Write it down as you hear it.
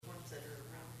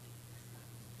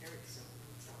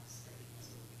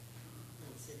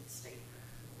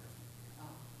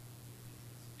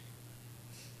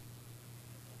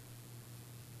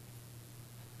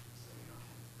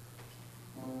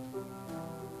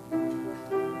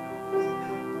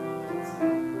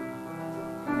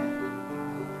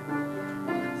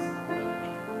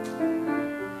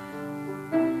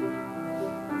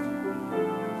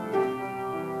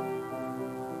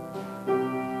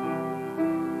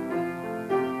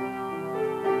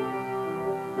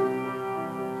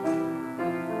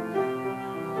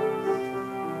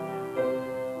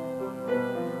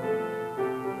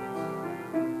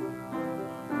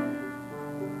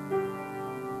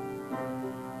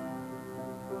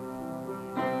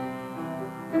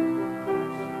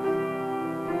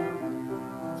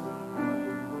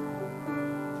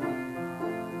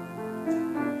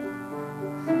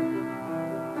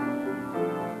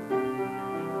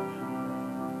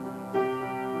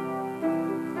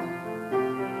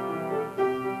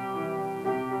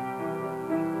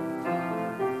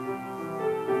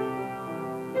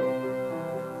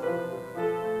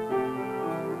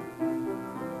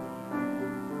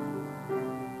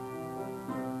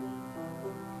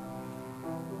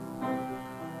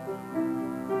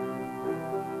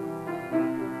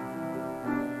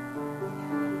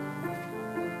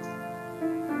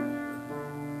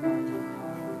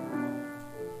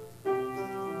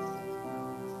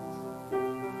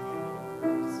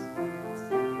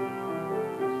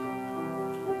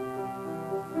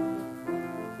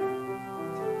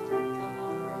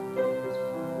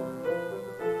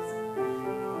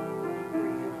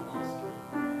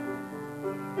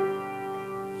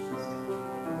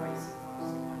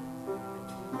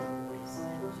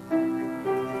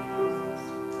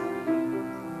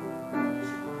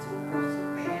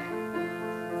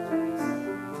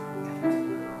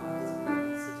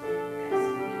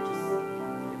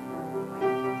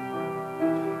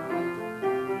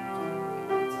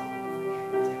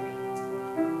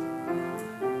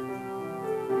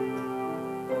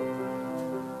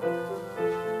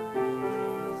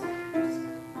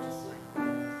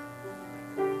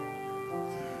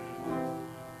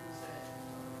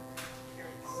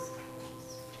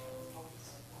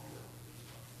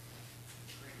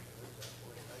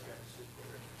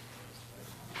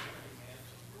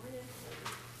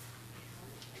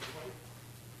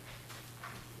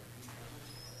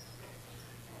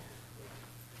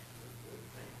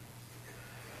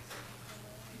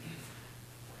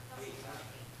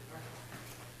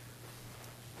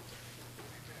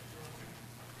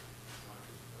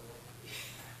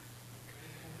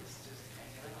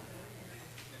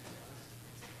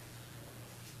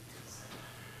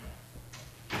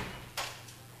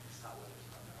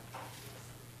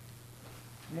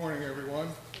morning, everyone.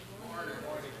 Good morning.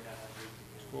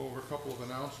 Let's go over a couple of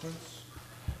announcements.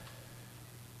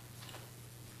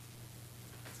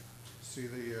 See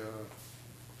the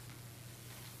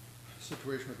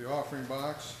situation with the offering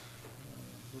box.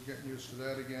 We're getting used to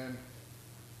that again.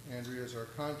 Andrea's our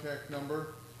contact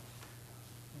number.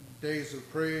 Days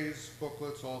of Praise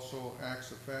booklets, also Acts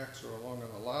of Facts, are along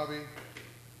in the lobby.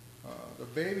 The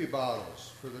baby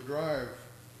bottles for the drive,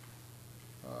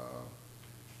 I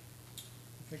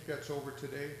think that's over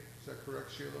today. Is that correct,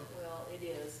 Sheila? Well, it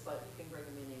is, but you can bring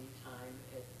them in any time.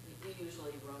 It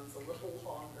usually runs a little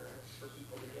longer for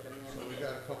people to get them in. So we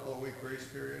got a couple of week grace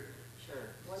period? Sure.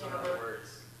 So in other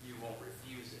words, you won't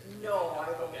refuse it? No, I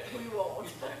won't. We won't.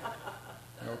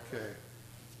 Okay.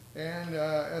 And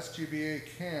SGBA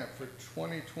camp for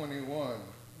 2021.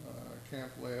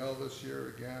 Camp Lael this year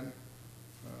again.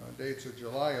 Dates are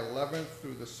July 11th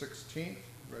through the 16th.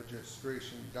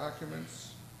 Registration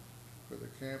documents for the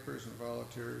campers and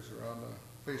volunteers are on the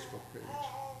Facebook page.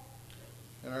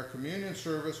 And our communion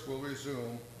service will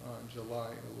resume on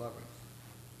July 11th.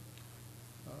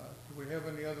 Do we have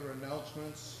any other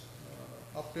announcements?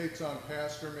 Updates on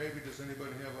Pastor, maybe? Does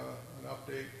anybody have an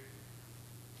update?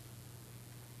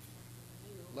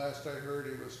 Last I heard,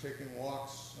 he was taking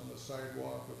walks on the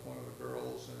sidewalk with one of the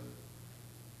girls and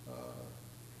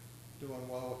doing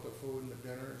well with the food and the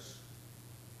dinners.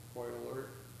 Quite alert.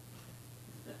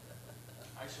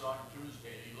 I saw him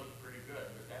Tuesday. He looked pretty good,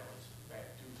 but that was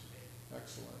back Tuesday.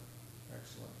 Excellent.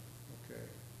 Excellent. Okay.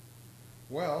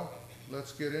 Well,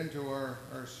 let's get into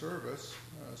our service.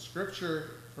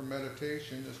 Scripture for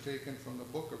meditation is taken from the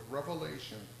book of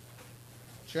Revelation,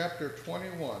 chapter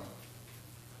 21,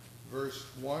 verse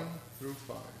 1 through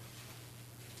 5.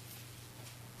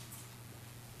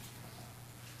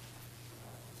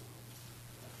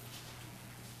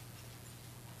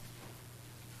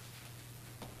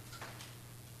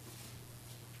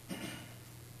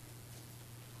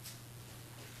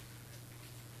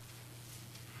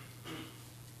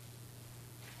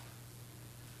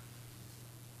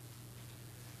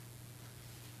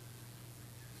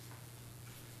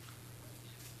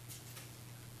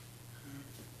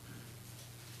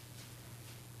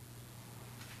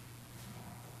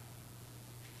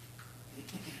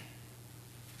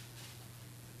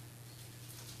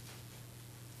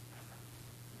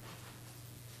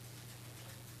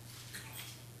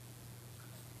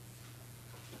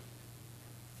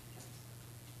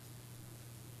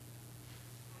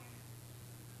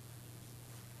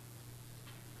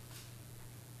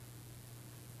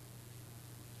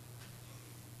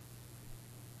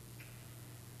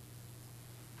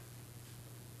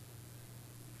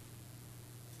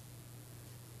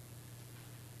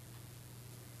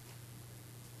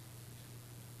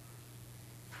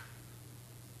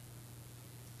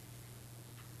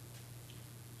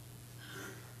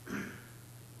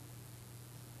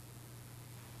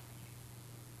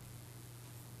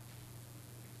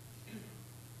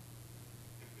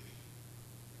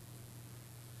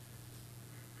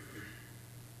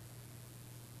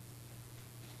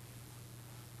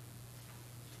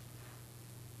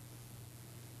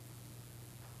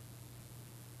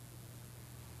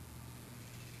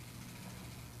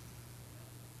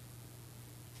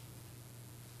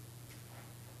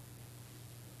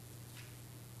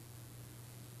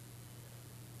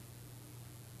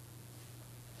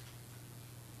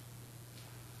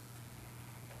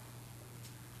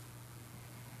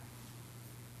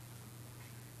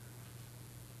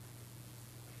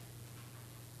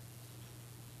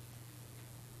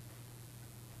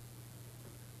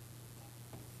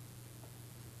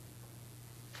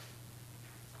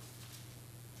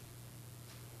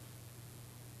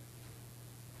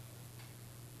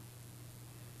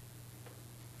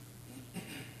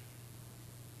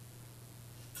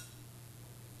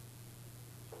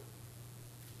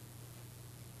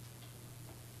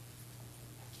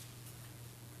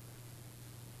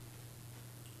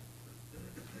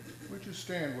 Would you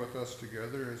stand with us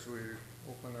together as we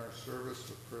open our service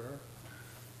with prayer?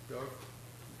 Doug,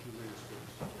 would you lead us,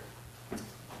 please?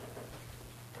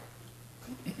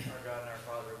 Our God and our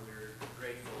Father, we're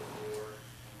grateful for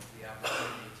the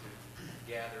opportunity to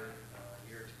gather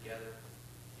here together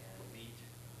and meet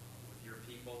with your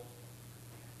people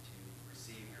and to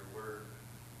receive your word.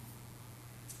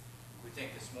 We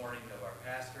think this morning of our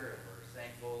pastor, and we're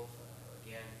thankful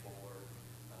again for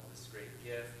this great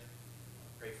gift.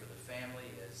 Pray for the family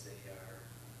as they are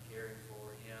caring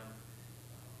for him.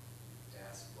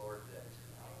 Ask, Lord, that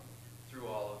through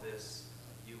all of this,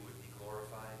 you would be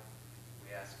glorified.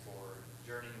 We ask for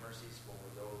journeying mercies for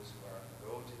those who are on the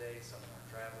road today. Some are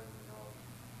traveling, we know.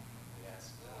 We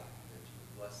ask that you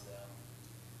would bless them.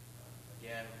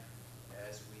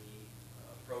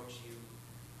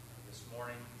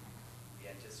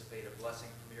 anticipate a blessing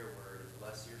from your word, and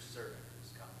bless your servant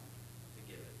who's come to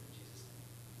give it. In Jesus'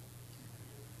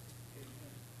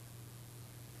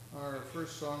 name. Our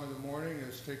first song of the morning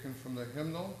is taken from the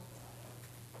hymnal,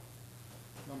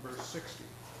 number 60.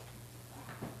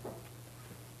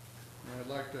 And I'd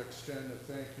like to extend a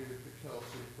thank you to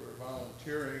Kelsey for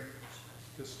volunteering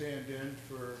to stand in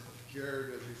for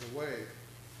Jared as he's away.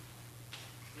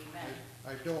 Amen.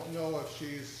 I don't know if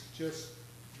she's just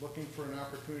looking for an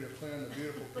opportunity to play on the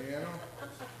beautiful piano,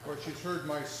 or she's heard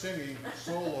my singing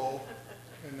solo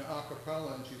in the a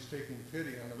cappella and she's taking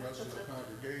pity on the rest of the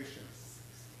congregation.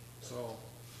 So,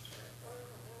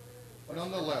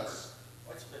 nonetheless,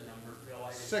 What's the number, Phil?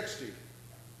 60.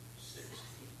 60.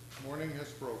 Morning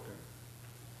has broken.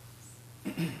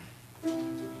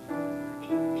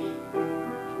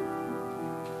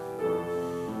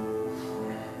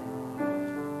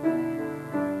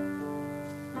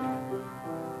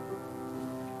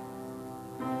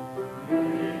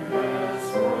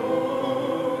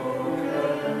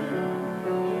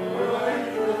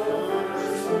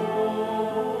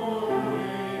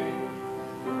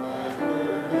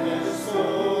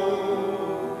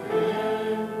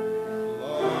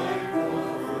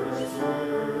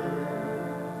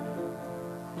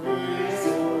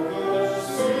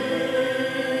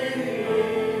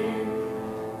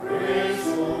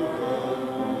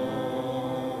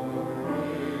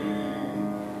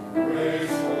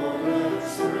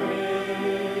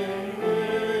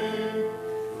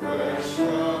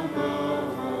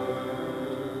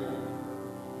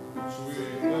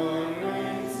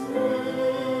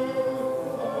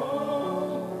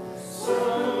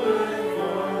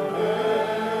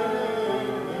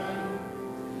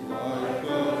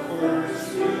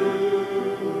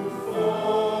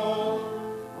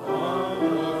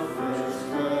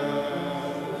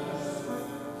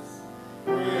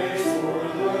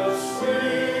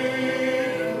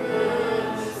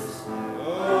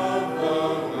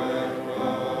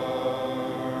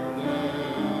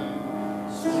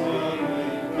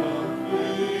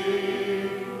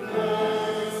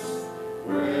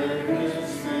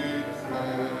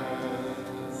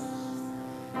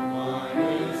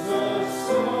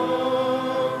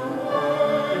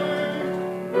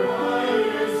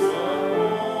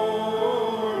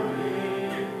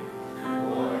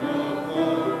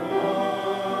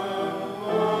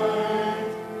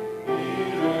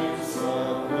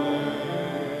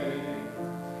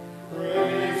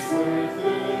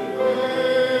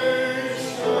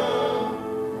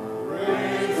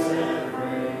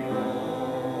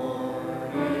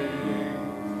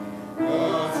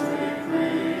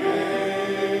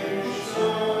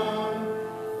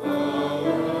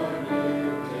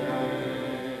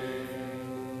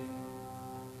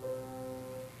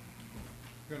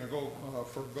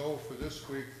 Forgo for this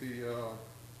week the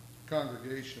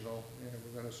congregational, and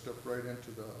we're going to step right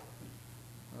into the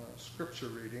scripture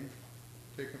reading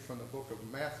taken from the book of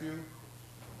Matthew,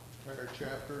 entire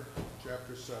chapter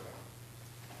 7.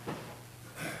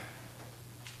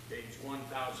 Page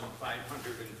 1505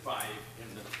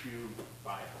 in the Pew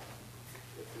Bible.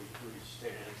 If we please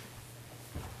stand.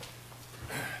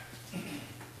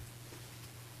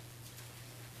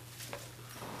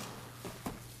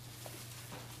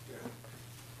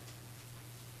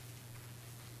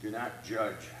 Do not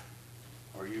judge,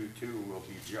 or you too will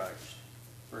be judged.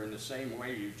 For in the same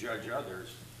way you judge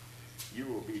others, you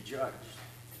will be judged.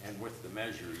 And with the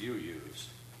measure you use,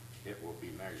 it will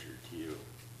be measured to you.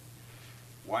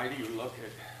 Why do you look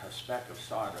at a speck of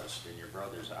sawdust in your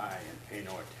brother's eye and pay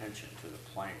no attention to the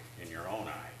plank in your own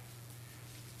eye?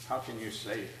 How can you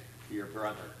say to your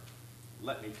brother,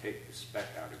 let me take the speck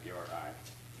out of your eye,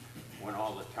 when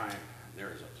all the time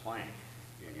there is a plank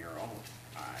in your own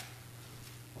eye?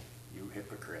 You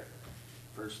hypocrite,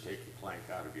 first take the plank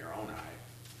out of your own eye,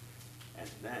 and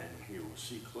then you will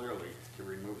see clearly to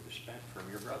remove the speck from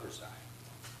your brother's eye.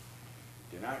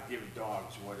 Do not give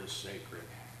dogs what is sacred.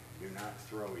 Do not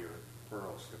throw your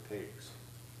pearls to pigs.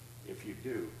 If you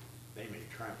do, they may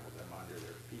trample them under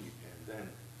their feet and then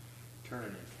turn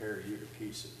and tear you to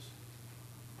pieces.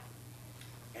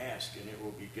 Ask and it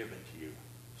will be given to you.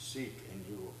 Seek and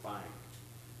you will find.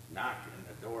 Knock and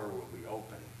the door will be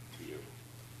open to you.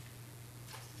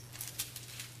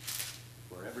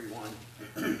 For everyone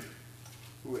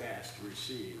who asks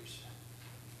receives,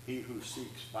 he who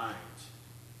seeks finds,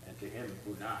 and to him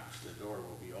who knocks the door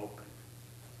will be opened.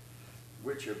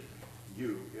 Which of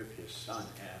you, if his son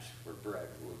asks for bread,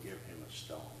 will give him a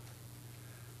stone?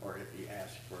 Or if he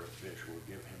asks for a fish, will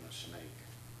give him a snake?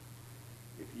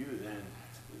 If you then,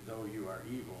 though you are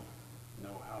evil,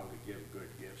 know how to give good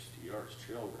gifts to your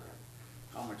children,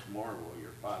 how much more will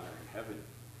your Father in heaven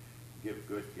give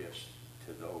good gifts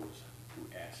to those who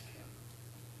ask him?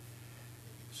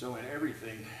 So in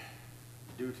everything,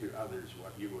 do to others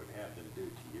what you would have them do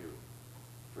to you,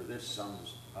 for this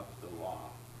sums up the law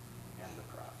and the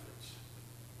prophets.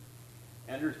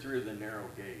 Enter through the narrow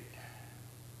gate,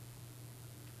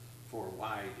 for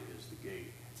wide is the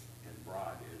gate, and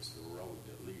broad is the road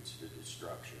that leads to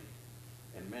destruction,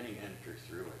 and many enter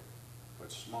through it.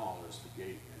 But small is the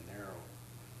gate and narrow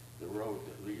the road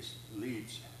that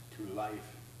leads to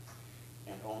life,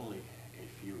 and only a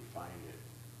few find it.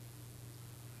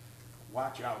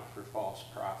 Watch out for false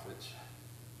prophets.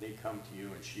 They come to you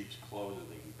in sheep's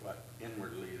clothing, but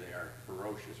inwardly they are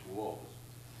ferocious wolves.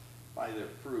 By their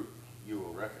fruit you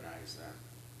will recognize them.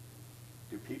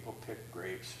 Do people pick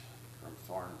grapes from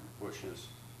thorn bushes,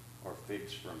 or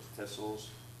figs from thistles?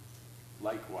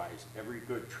 Likewise, every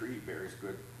good tree bears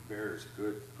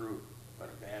good fruit, but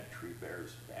a bad tree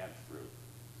bears bad fruit.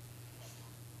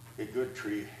 A good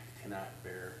tree cannot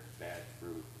bear bad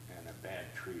fruit, and a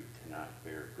bad tree cannot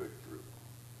bear good fruit.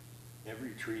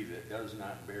 Every tree that does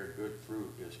not bear good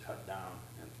fruit is cut down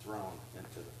and thrown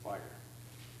into the fire.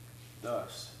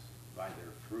 Thus, by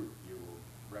their fruit you will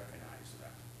recognize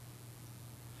them.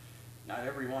 Not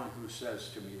everyone who says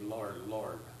to me, Lord,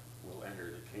 Lord, will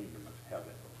enter the kingdom of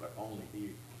heaven, but only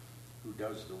he who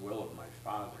does the will of my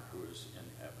Father who is in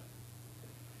heaven.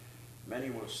 Many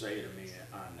will say to me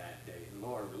on that day,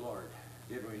 Lord, Lord,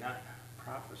 did we not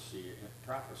prophesy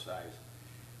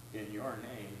in your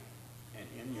name, and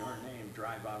in your name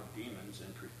drive out demons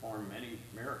and perform many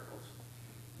miracles?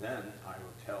 Then I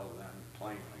will tell them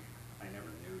plainly, I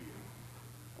never knew you.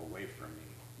 Away from me,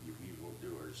 you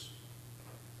evildoers.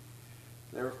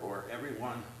 Therefore,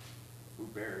 everyone who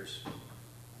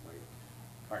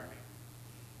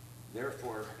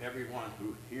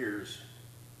hears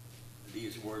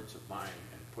these words of mine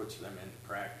and puts them into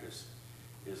practice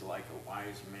is like a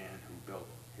wise man who built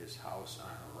his house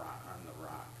on the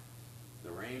rock.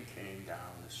 The rain came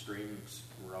down, the streams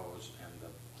rose, and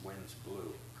the winds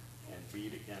blew and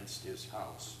beat against that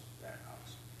house.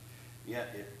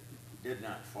 Yet it did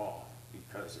not fall,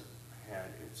 because it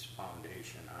had its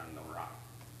foundation on the rock.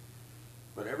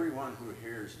 But everyone who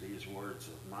hears these words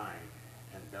of mine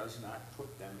and does not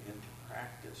put them into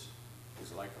practice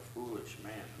is like a foolish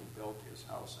man who built his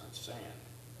house on sand.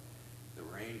 The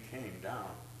rain came down,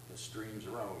 the streams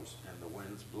rose, and the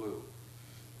winds blew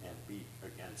and beat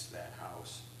against that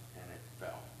house, and it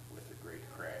fell with a great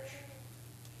crash.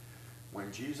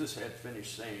 When Jesus had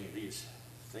finished saying these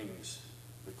things,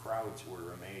 the crowds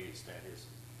were amazed at his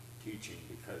teaching,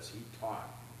 because he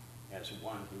taught as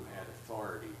one who had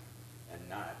authority and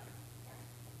not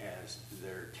as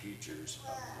their teachers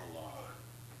of the law.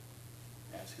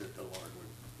 Ask that the Lord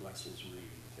would bless his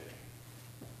reading today.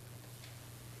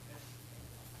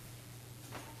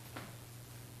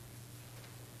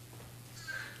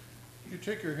 You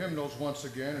take your hymnals once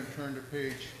again and turn to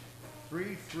page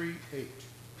 338.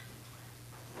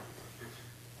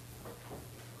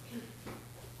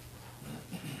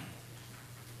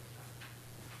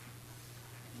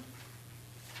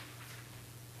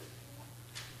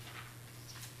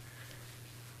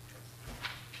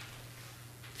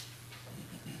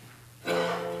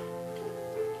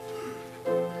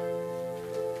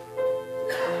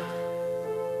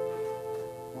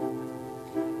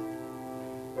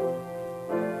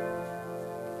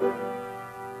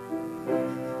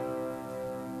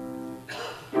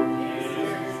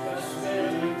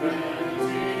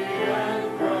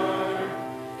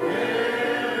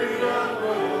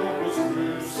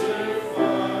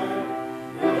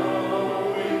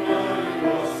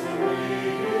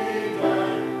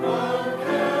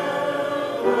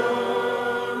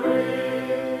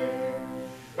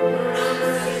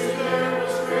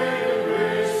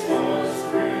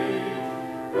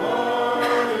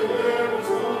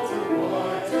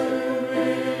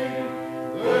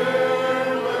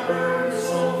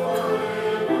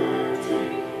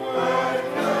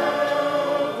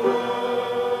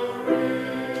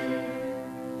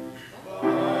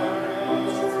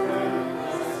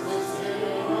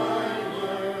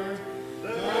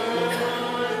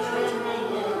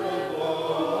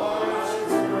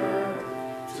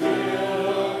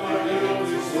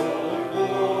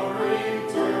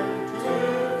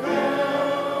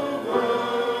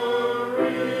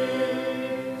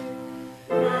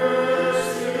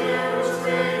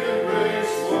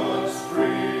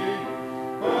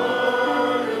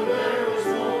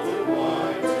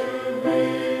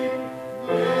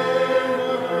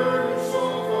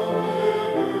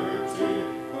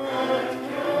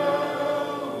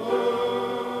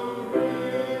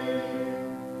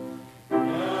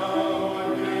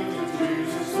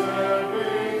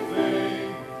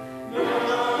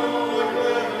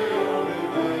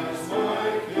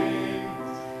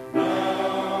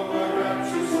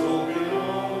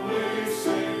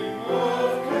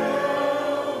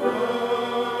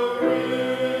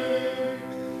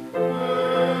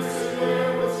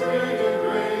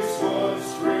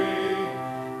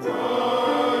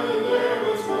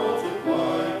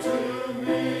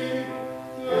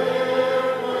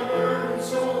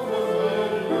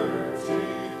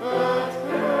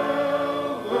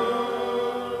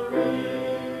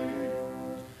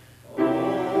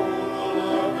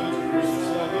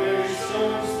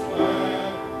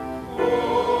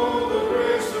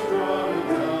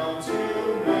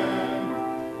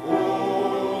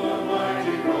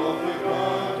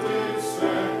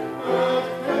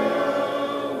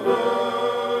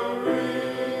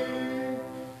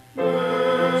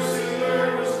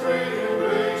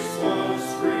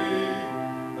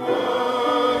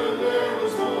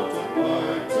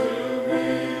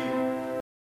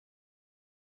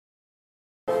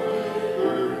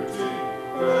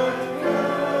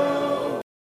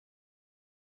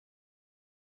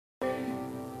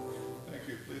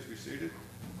 seated.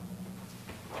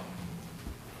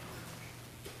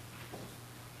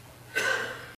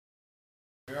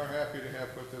 We are happy to have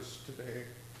with us today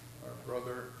our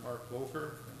brother Mark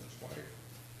Locher and his wife.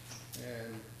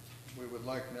 And we would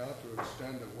like now to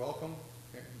extend a welcome.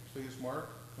 And please, Mark,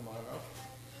 come on up.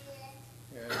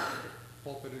 And the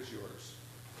pulpit is yours.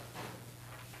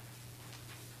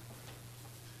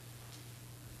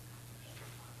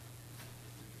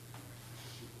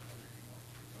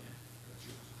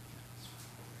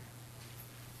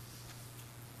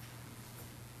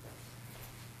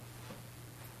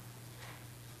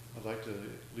 I'd like to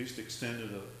at least extend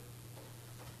a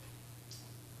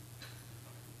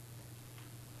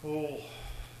whole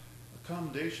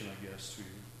commendation, I guess, to you.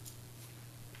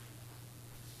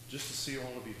 Just to see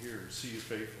all of you here, see you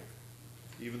faithful.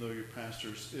 Even though your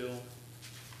pastor's ill,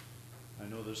 I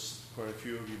know there's quite a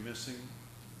few of you missing,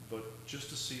 but just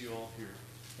to see you all here,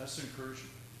 that's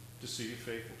encouraging, to see you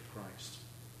faithful to Christ.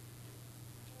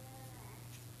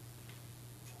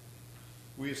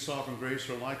 We at Sovereign Grace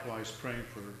are likewise praying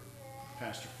for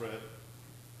Pastor Fred.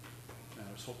 And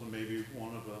I was hoping maybe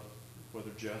one of whether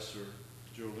Jess or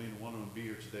Jolene, one of them be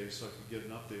here today so I could get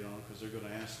an update on it, because they're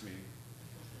going to ask me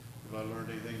if I learned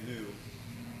anything new.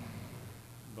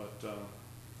 But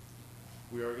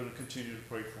we are going to continue to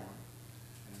pray for him.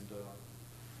 And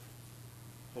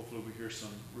hopefully we hear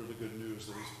some really good news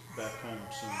that he's back home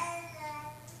soon.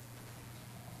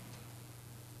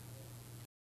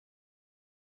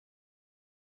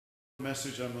 The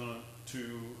message I'm going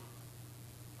to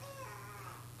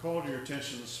call to your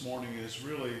attention this morning is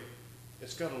really,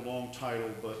 it's got a long title,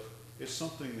 but it's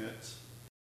something that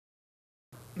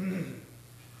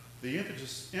the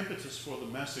impetus for the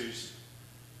message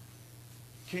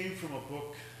came from a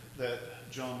book that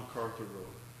John MacArthur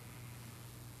wrote.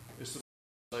 It's The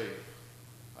Slave.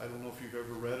 I don't know if you've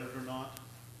ever read it or not,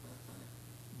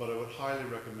 but I would highly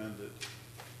recommend it.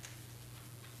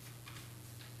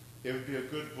 It would be a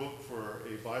good book for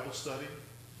a Bible study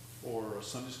or a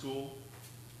Sunday school.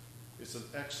 It's an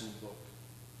excellent book.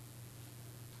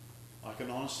 I can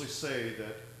honestly say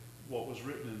that what was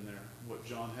written in there, what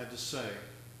John had to say,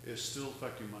 is still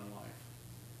affecting my life.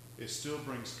 It still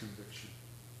brings conviction.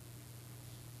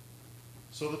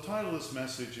 So the title of this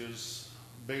message is,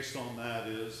 based on that,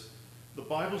 is the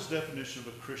Bible's definition of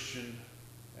a Christian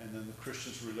and then the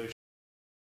Christian's relationship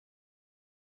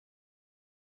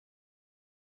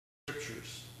with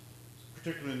Scriptures,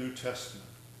 particularly the New Testament.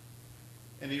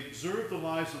 And he observed the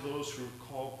lives of those who were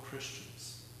called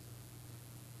Christians.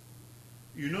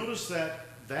 You notice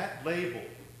that label,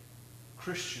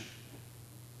 Christian,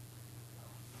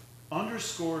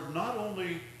 underscored not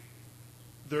only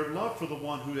their love for the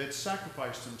one who had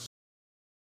sacrificed himself,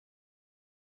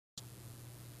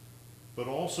 but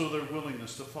also their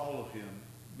willingness to follow him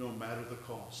no matter the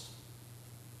cost.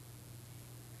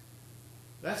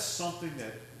 That's something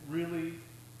that really,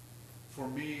 for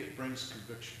me, it brings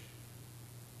conviction.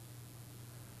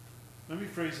 Let me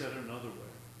phrase that another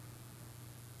way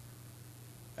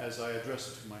as I address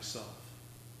it to myself.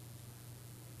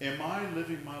 Am I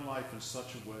living my life in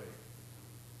such a way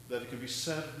that it can be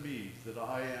said of me that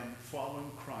I am following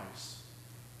Christ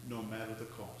no matter the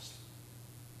cost?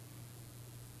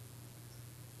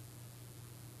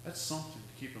 That's something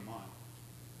to keep in mind.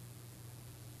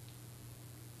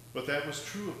 But that was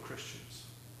true of Christians.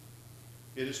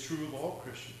 It is true of all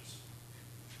Christians.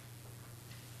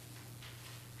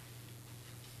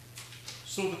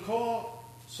 So to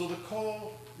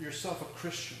call yourself a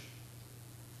Christian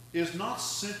is not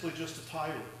simply just a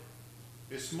title.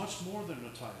 It's much more than a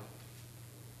title.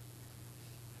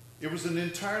 It was an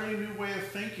entirely new way of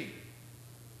thinking.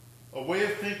 A way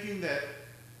of thinking that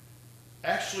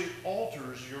actually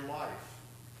alters your life,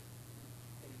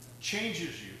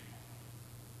 changes you.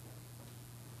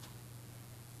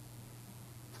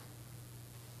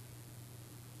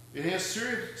 It has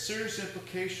serious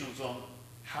implications on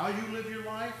how you live your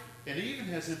life, and it even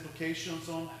has implications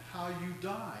on how you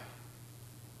die.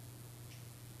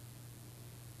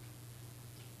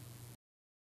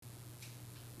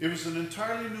 It was an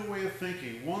entirely new way of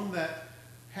thinking, one that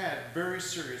had very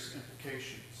serious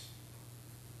implications.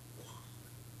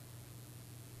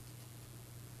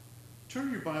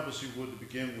 Turn your Bibles, you would, to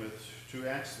begin with, to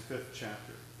Acts the 5th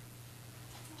chapter.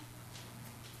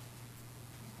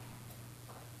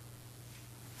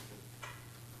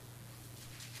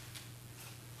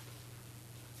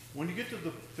 When you get to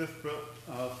the fifth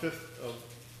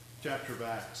chapter of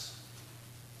Acts,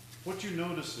 what you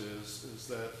notice is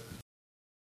that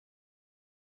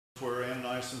where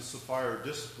Ananias and Sapphira are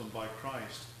disciplined by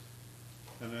Christ.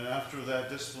 And then after that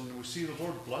discipline, we see the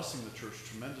Lord blessing the church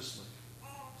tremendously.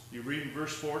 You read in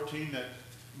verse 14 that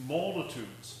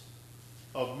multitudes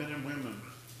of men and women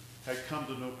had come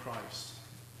to know Christ.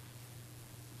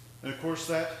 And of course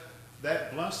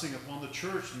that blessing upon the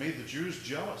church made the Jews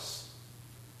jealous.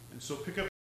 And so pick up.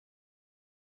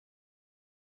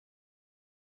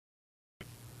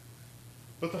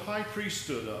 But the high priest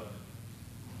stood up,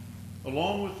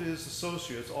 along with his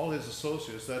associates, all his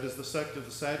associates, that is the sect of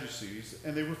the Sadducees,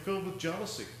 and they were filled with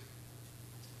jealousy.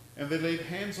 And they laid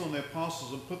hands on the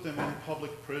apostles and put them in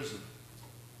public prison.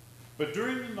 But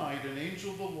during the night, an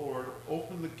angel of the Lord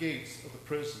opened the gates of the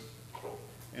prison,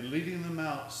 and leading them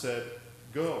out said,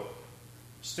 "Go,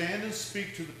 stand and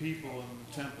speak to the people in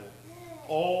the temple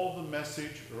all the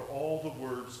message or all the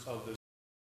words of this."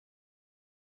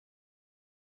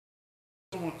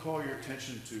 I want to call your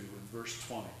attention to in verse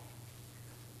 20.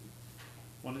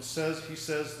 When he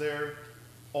says there,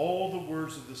 all the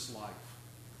words of this life.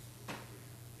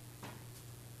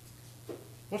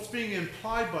 What's being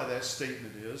implied by that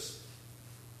statement is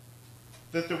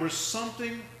that there was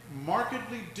something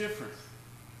markedly different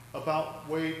about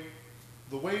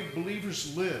the way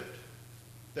believers lived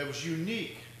that was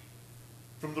unique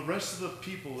from the rest of the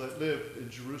people that lived in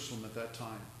Jerusalem at that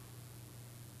time.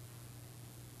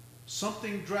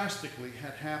 Something drastically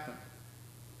had happened.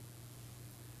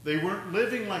 They weren't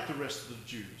living like the rest of the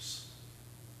Jews.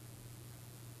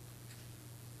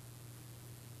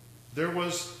 Their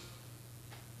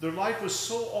life was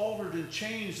so altered and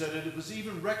changed that it was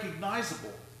even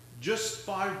recognizable just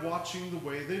by watching the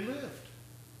way they lived.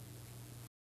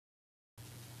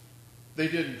 They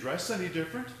didn't dress any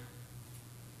different,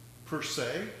 per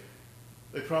se.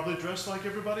 They probably dressed like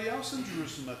everybody else in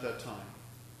Jerusalem at that time.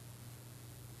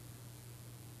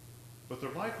 But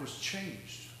their life was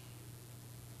changed.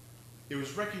 It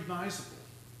was recognizable.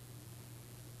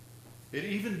 It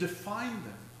even defined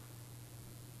them.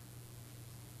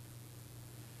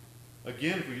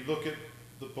 Again, if we look at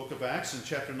the book of Acts in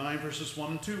chapter 9, verses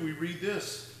 1 and 2, we read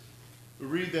this. We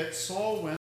read that Saul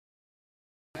went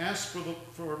and asked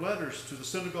for letters to the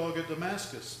synagogue at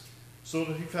Damascus, so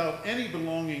that he found any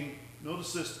belonging,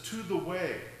 notice this, to the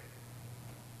way,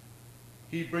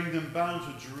 he'd bring them bound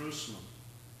to Jerusalem.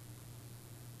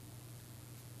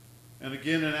 And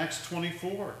again in Acts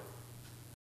 24,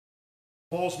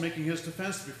 Paul's making his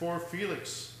defense before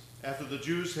Felix after the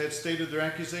Jews had stated their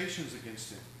accusations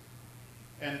against him.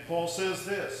 And Paul says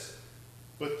this,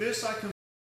 "But this I confess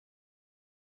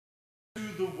to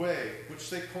the way, which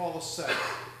they call a sect.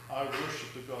 I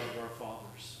worship the God of our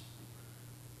fathers."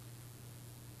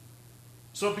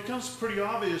 So it becomes pretty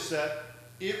obvious that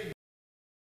it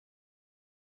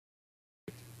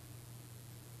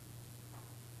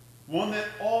one that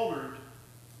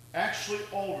actually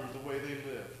altered the way they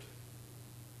lived.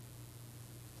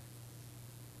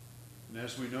 And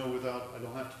as we know, I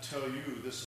don't have to tell you,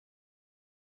 this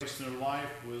in their life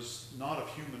was not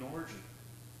of human origin.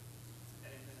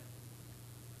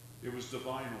 It was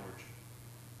divine origin.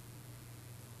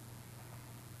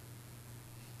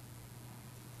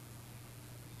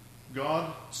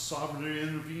 God sovereignly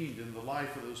intervened in the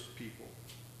life of those people.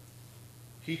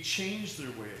 He changed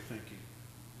their way of thinking.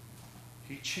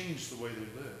 He changed the way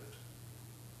they lived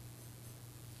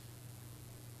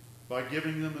by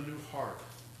giving them a new heart,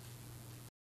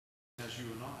 as you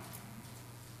and I.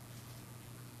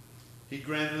 He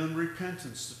granted them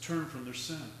repentance to turn from their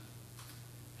sin.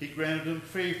 He granted them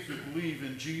faith to believe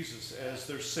in Jesus as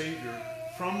their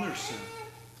Savior from their sin.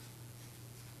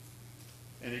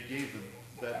 And He gave them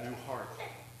that new heart.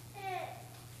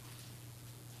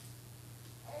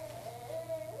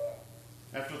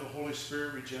 After the Holy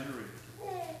Spirit regenerated.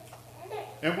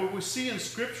 And what we see in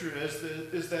Scripture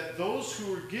is that those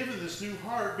who were given this new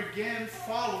heart began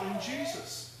following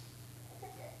Jesus.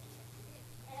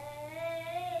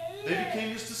 They became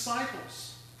His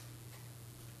disciples.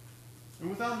 And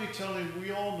without me telling you,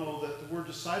 we all know that the word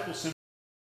disciple simply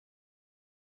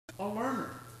means a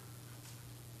learner.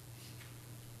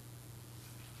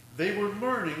 They were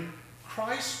learning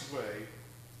Christ's way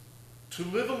to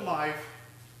live a life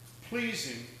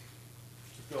pleasing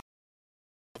to God.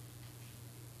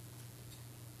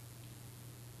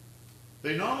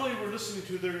 They not only were listening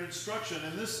to their instruction,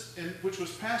 which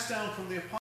was passed down from the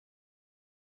apostles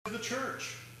to the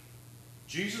church.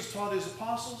 Jesus taught His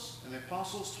apostles, and the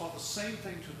apostles taught the same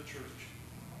thing to the church.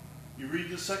 You read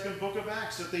the second book of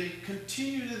Acts that they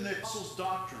continued in the apostles'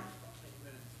 doctrine.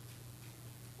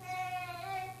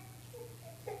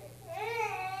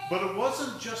 But it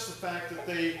wasn't just the fact that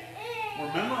they were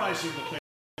memorizing the things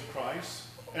of Christ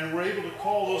and were able to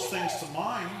call those things to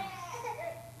mind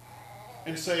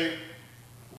and say,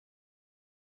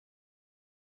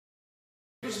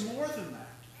 it was more than that.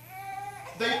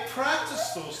 they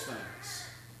practiced those things.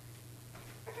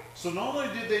 So not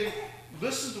only did they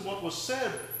listen to what was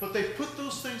said, but they put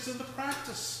those things into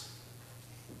practice.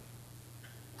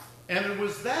 And it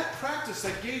was that practice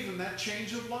that gave them that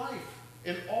change of life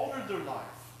and altered their life.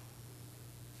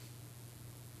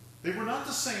 They were not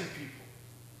the same people.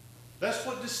 That's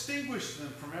what distinguished them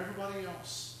from everybody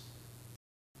else.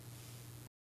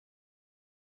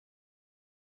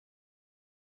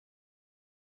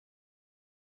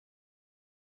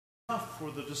 Enough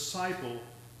for the disciple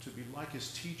to be like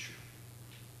his teacher.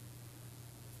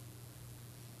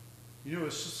 You know,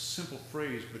 it's just a simple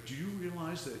phrase, but do you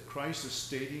realize that Christ is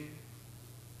stating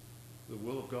the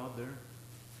will of God there?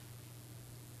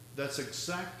 That's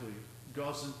exactly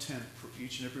God's intent for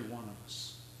each and every one of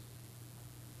us.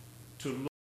 To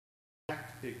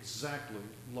act exactly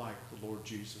like the Lord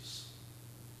Jesus.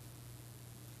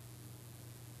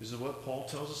 Isn't it what Paul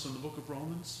tells us in the book of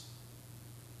Romans?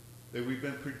 That we've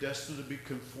been predestined to be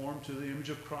conformed to the image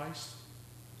of Christ?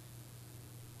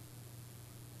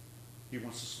 He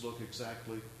wants us to look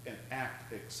exactly and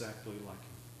act exactly like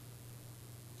him.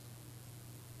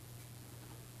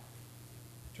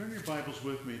 Turn your Bibles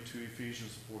with me to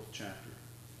Ephesians, the 4th chapter.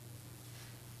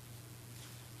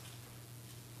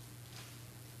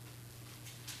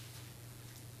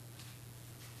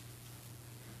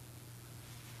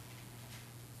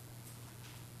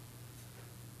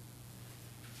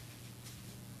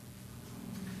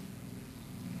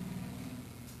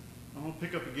 I'm going to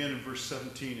pick up again in verse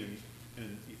 17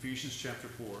 in Ephesians chapter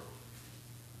 4.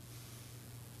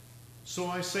 So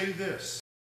I say this,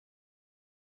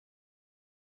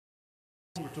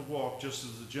 to walk just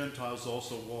as the Gentiles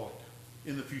also walked,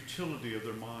 in the futility of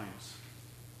their minds,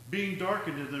 being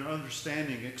darkened in their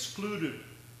understanding, excluded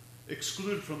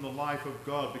from the life of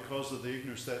God because of the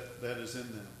ignorance that is in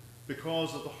them,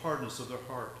 because of the hardness of their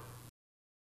heart.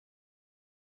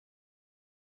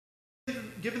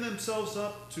 Giving themselves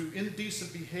up to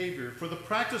indecent behavior for the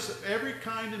practice of every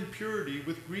kind of impurity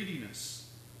with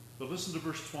greediness. But listen to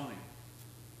verse 20.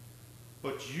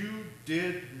 But you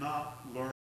did not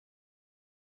learn.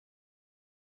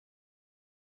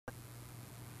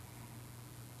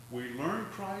 We learn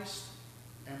Christ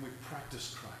and we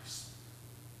practice Christ.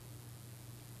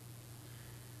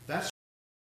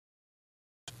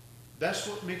 That's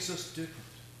what makes us different.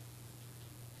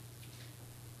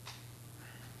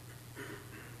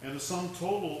 And the sum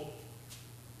total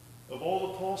of all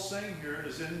that Paul's saying here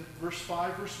is in verse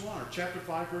 5, verse 1, or chapter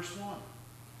 5, verse 1.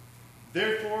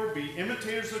 Therefore, be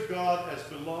imitators of God as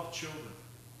beloved children.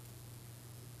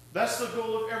 That's the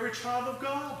goal of every child of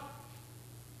God.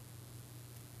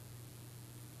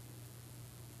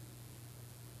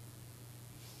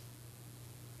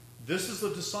 This is the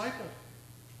disciple.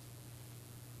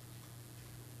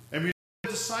 And we know the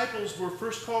disciples were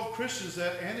first called Christians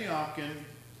at Antioch in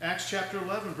Acts chapter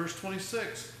 11, verse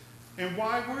 26. And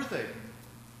why were they?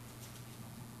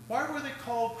 Why were they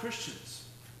called Christians?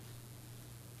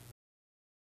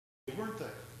 Weren't they?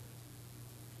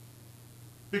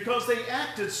 Because they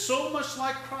acted so much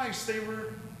like Christ, they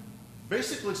were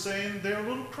basically saying they're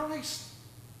little Christ.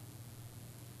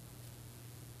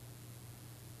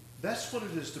 That's what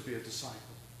it is to be a disciple.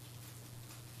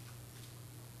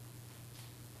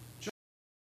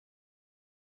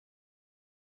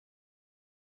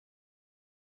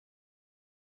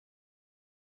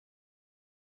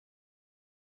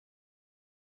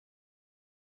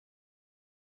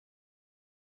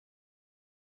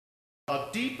 A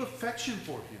deep affection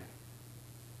for him,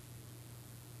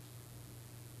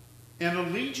 an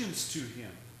allegiance to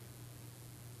him,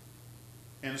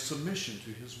 and a submission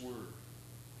to his word.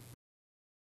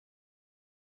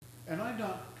 And I'm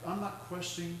not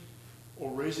questioning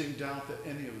or raising doubt that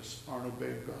any of us aren't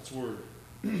obeying God's word.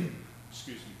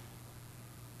 Excuse me.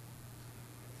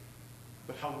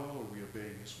 But how well are we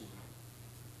obeying his word?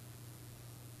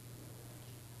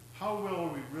 How well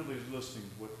are we really listening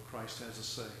to what Christ has to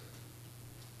say?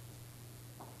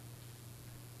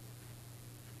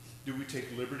 Do we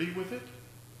take liberty with it?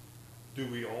 Do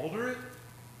we alter it?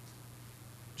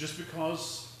 Just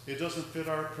because it doesn't fit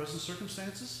our present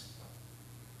circumstances?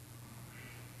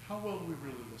 How well do we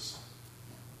really listen?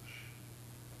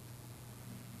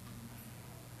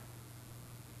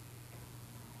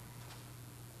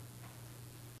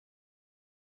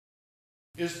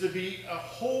 Is to be a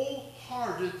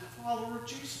wholehearted follower of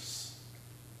Jesus.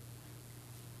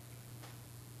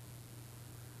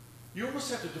 You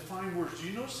almost have to define words. Do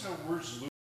you notice how words lose?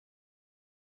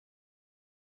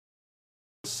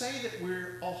 Say that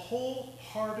we're a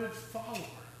wholehearted follower.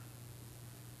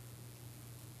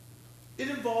 It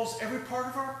involves every part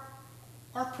of our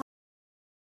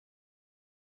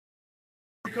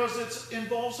Because it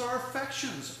involves our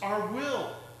affections, our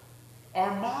will,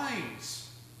 our minds,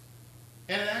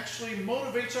 and it actually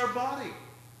motivates our body,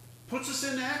 puts us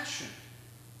in action.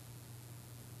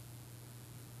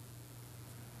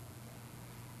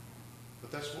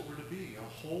 But that's what we're to be,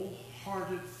 a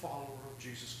wholehearted follower of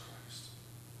Jesus Christ.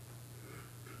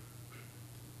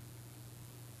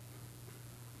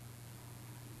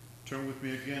 Turn with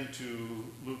me again to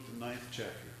Luke, the 9th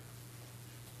chapter.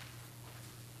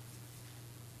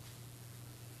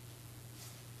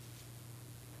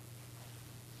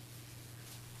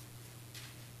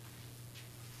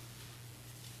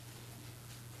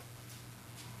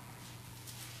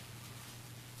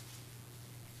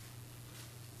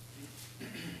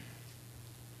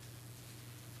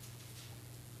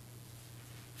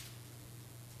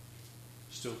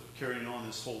 Still carrying on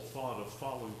this whole thought of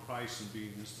following Christ and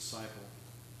being his disciple.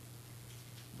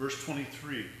 Verse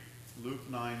 23, Luke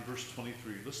 9, verse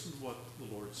 23. Listen to what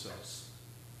the Lord says.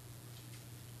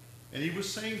 And he was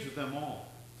saying to them all,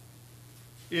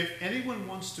 if anyone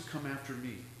wants to come after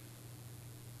me,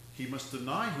 he must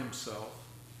deny himself,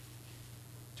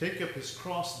 take up his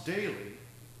cross daily,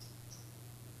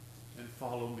 and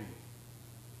follow me.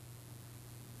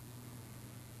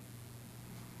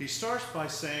 He starts by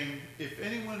saying, if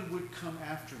anyone would come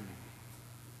after me.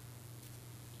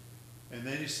 And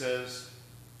then he says,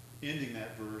 ending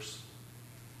that verse,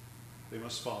 they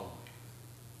must follow me.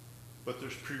 But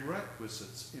there's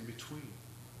prerequisites in between.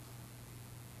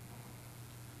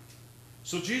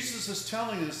 So Jesus is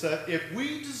telling us that if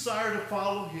we desire to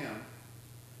follow him,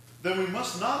 then we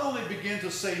must not only begin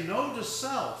to say no to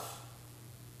self,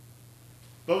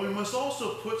 but we must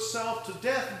also put self to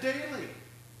death daily.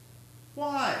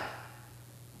 Why?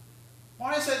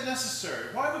 Why is that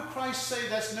necessary? Why would Christ say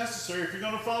that's necessary if you're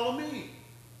going to follow me?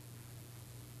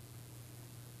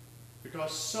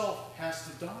 Because self has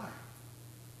to die.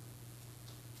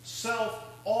 Self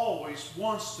always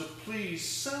wants to please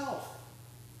self.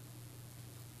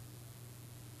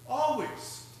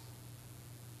 Always.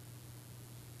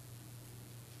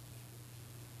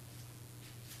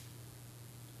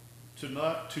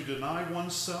 To deny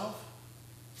oneself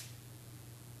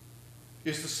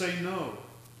is to say no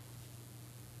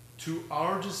to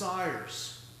our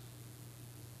desires,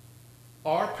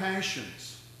 our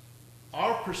passions,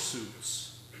 our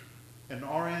pursuits, and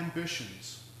our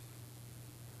ambitions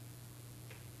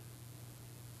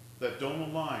that don't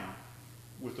align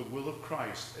with the will of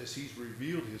Christ as he's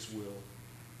revealed his will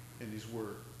in his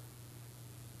word.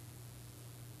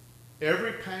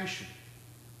 Every passion,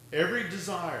 every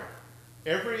desire,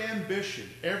 every ambition,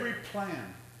 every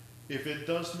plan, if it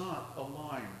does not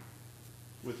align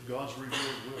with God's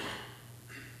revealed will,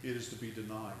 it is to be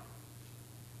denied,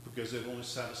 because it only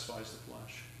satisfies the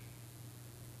flesh.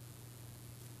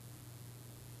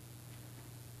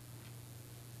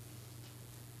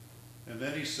 And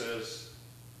then he says,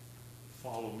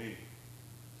 follow me.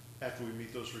 After we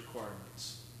meet those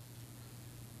requirements,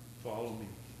 follow me.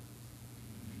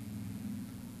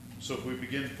 So if we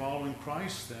begin following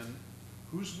Christ, then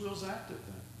whose will's active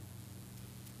then?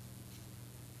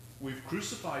 We've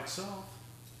crucified self.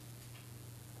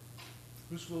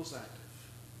 Whose will's active?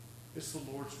 It's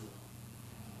the Lord's will.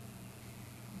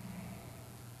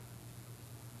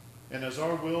 And as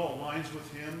our will aligns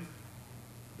with him,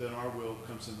 then our will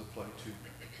comes into play too.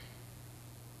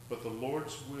 But the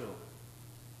Lord's will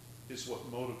is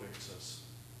what motivates us,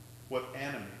 what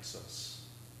animates us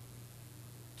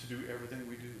to do everything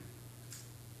we do.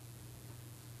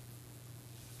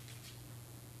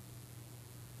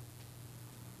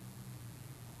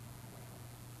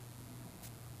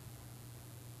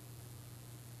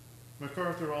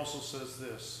 MacArthur also says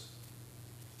this: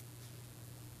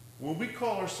 when we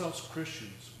call ourselves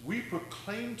Christians, we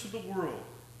proclaim to the world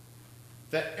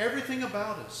that everything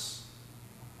about us,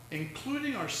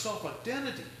 including our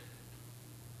self-identity,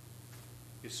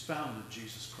 is found in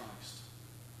Jesus Christ.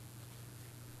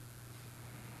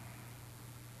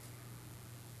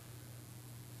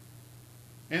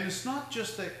 And it's not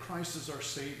just that Christ is our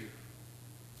Savior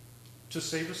to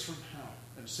save us from hell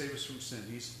and save us from sin.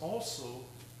 He's also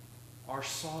our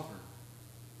sovereign,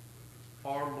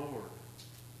 our Lord.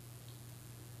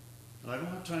 And I don't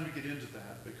have time to get into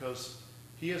that because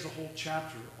he has a whole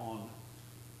chapter on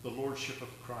the lordship of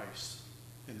Christ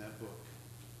in that book.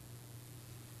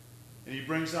 And he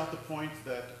brings out the point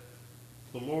that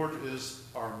the Lord is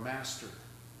our master.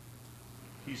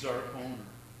 He's our owner.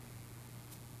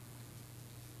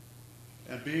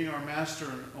 And being our master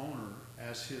and owner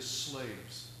as his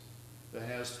slaves, that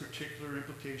has particular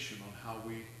implication on how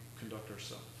we conduct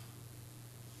ourselves.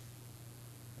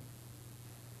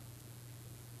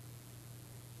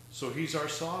 So he's our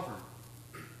sovereign.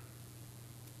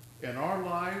 And our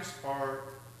lives are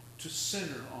to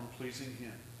center on pleasing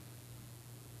him.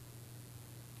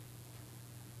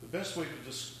 The best way to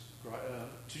describe,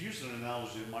 to use an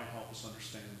analogy that might help us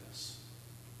understand this,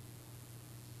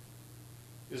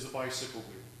 is the bicycle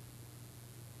wheel.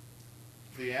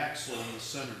 The axle in the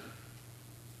center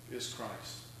is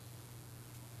Christ.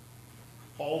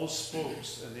 All the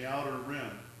spokes and the outer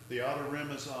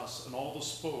rim is us, and all the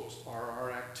spokes are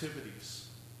our activities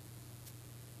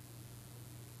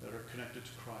that are connected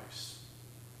to Christ.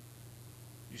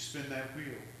 You spin that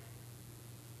wheel,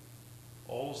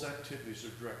 all those activities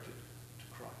are directed to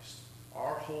Christ.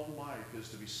 Our whole life is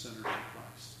to be centered on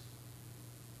Christ.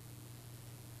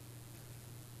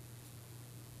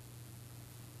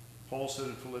 Paul said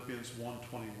in Philippians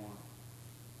 1:21,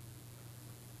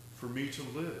 "For me to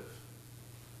live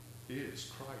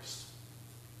is Christ."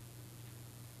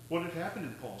 What had happened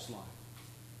in Paul's life?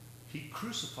 He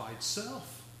crucified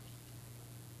self.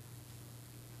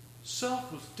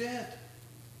 Self was dead.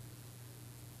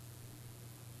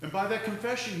 And by that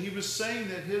confession, he was saying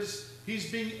that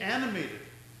he's being animated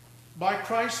by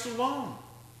Christ alone.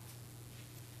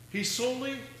 He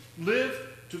solely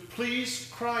lived to please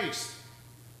Christ.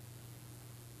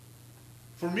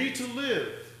 For me to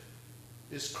live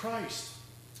is Christ.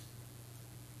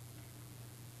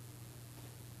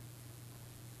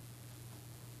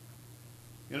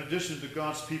 In addition to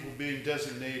God's people being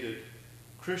designated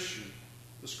Christian,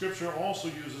 the Scripture also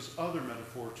uses other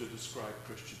metaphors to describe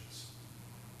Christians,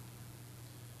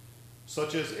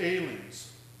 such as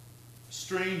aliens,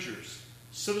 strangers,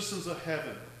 citizens of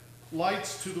heaven,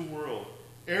 lights to the world,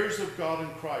 heirs of God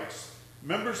in Christ,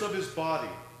 members of his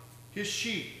body, his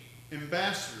sheep,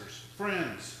 ambassadors,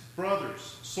 friends,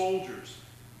 brothers, soldiers,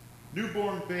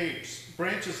 newborn babes,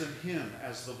 branches in him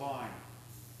as the vine.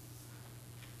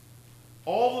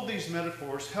 All of these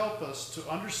metaphors help us to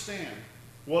understand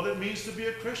what it means to be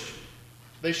a Christian.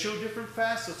 They show different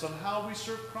facets on how we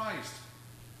serve Christ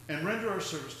and render our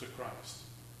service to Christ.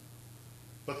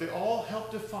 But they all help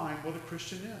define what a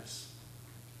Christian is.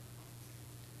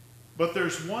 But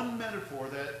there's one metaphor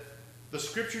that the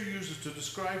Scripture uses to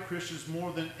describe Christians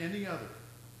more than any other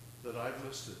that I've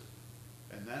listed.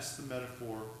 And that's the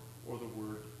metaphor or the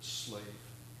word slave.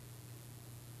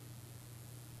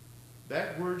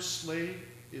 That word slave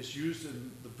is used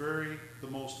in the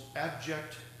most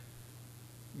abject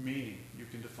meaning you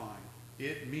can define.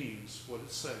 It means what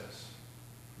it says.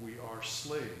 We are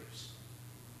slaves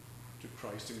to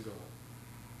Christ and God.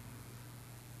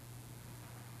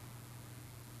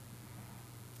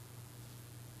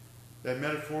 That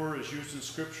metaphor is used in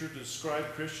Scripture to describe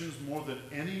Christians more than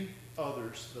any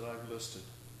others that I've listed.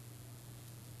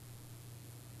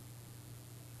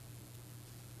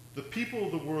 The people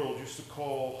of the world used to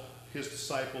call his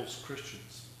disciples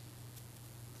Christians.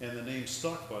 And the name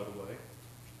stuck, by the way.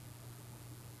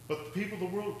 But the people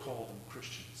of the world called them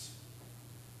Christians.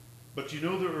 But you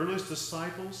know the earliest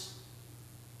disciples,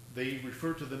 they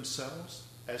referred to themselves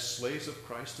as slaves of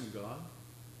Christ and God.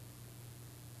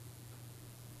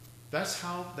 That's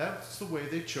the way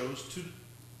they chose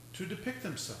to depict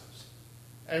themselves.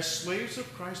 As slaves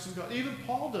of Christ and God. Even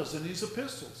Paul does in his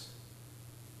epistles.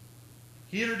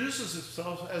 He introduces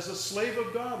himself as a slave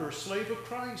of God or a slave of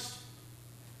Christ.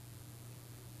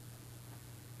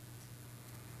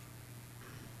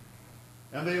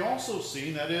 And they also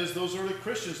seen, that is, those early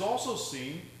Christians also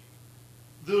seen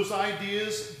those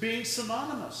ideas being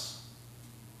synonymous.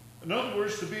 In other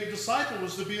words, to be a disciple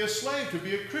was to be a slave. To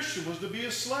be a Christian was to be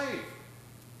a slave.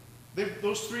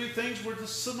 Those three things were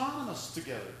synonymous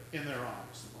together in their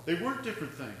eyes. They weren't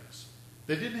different things.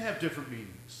 They didn't have different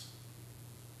meanings.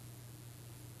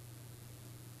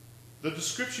 The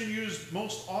description used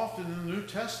most often in the New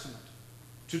Testament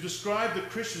to describe the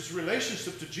Christian's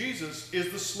relationship to Jesus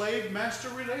is the slave-master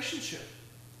relationship.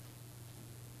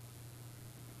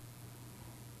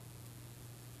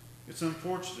 It's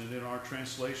unfortunate in our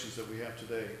translations that we have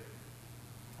today,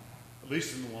 at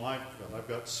least in the one I've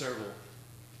got several,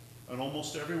 and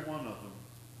almost every one of them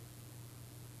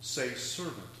say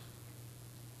servant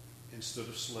instead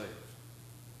of slave.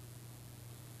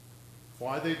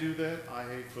 Why they do that,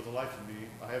 for the life of me,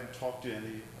 I haven't talked to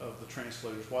any of the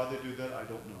translators. Why they do that, I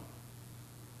don't know.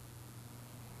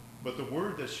 But the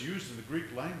word that's used in the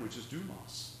Greek language is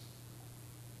doulos.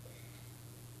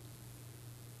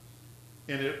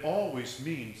 And it always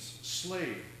means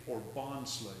slave or bond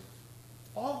slave.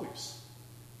 Always.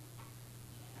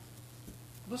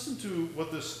 Listen to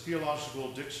what this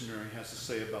theological dictionary has to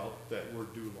say about that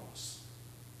word doulos.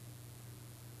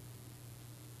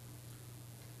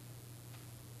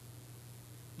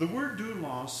 The word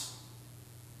doulos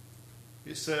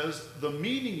It says, the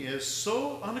meaning is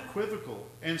so unequivocal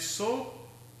and so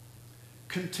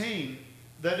contained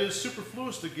that it is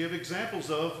superfluous to give examples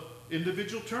of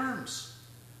individual terms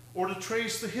or to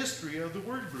trace the history of the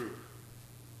word group.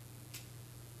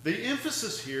 The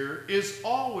emphasis here is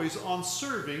always on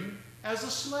serving as a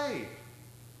slave.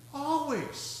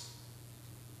 Always.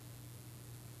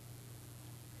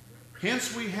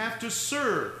 Hence we have to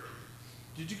serve.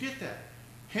 Did you get that?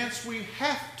 Hence we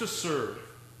have to serve.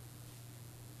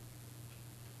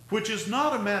 Which is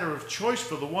not a matter of choice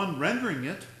for the one rendering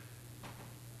it,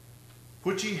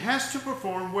 which he has to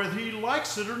perform whether he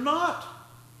likes it or not.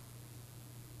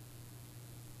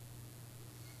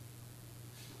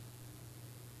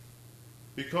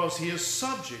 Because he is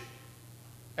subject,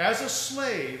 as a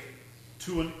slave,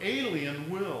 to an alien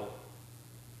will,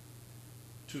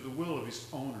 to the will of his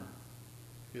owner,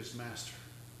 his master.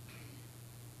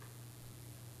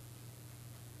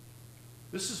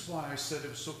 This is why I said it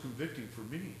was so convicting for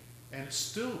me, and it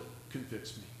still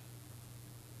convicts me.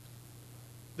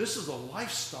 This is a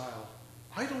lifestyle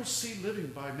I don't see living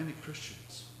by many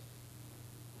Christians.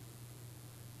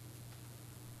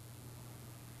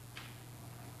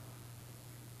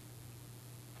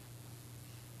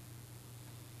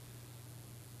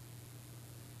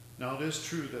 Now, it is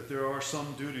true that there are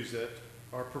some duties that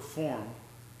are performed,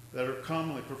 that are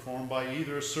commonly performed by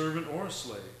either a servant or a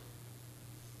slave.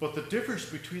 But the difference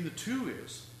between the two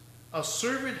is a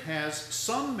servant has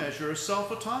some measure of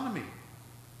self-autonomy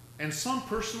and some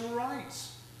personal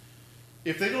rights.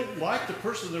 If they don't like the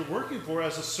person they're working for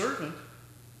as a servant,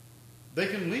 they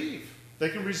can leave. They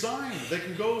can resign. They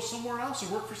can go somewhere else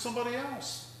and work for somebody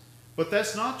else. But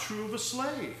that's not true of a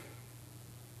slave.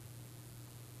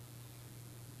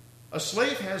 A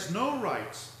slave has no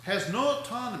rights, has no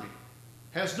autonomy,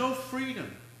 has no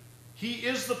freedom. He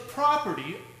is the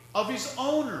property of his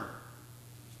owner.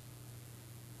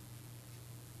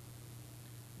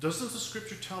 Doesn't the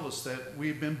Scripture tell us that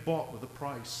we've been bought with a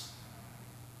price?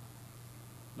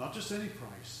 Not just any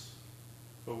price,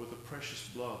 but with the precious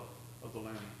blood of the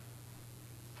Lamb.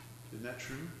 Isn't that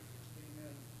true?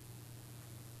 Amen.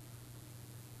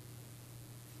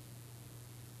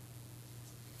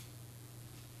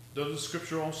 Doesn't the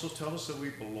Scripture also tell us that we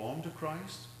belong to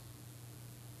Christ?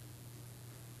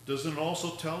 Doesn't it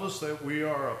also tell us that we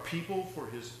are a people for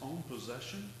his own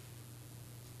possession?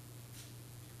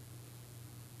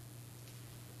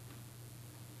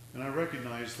 And I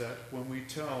recognize that when we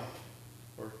tell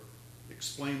or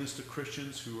explain this to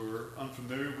Christians who are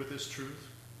unfamiliar with this truth,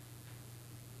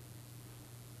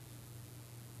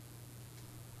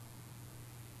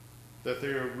 that they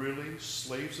are really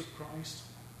slaves of Christ,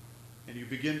 and you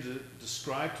begin to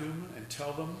describe to them and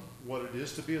tell them what it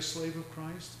is to be a slave of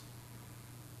Christ,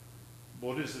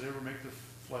 boy, does it ever make the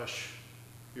flesh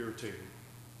irritated.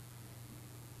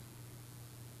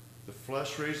 The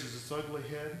flesh raises its ugly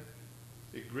head,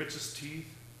 it grits its teeth,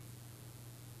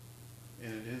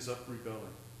 and it ends up rebelling,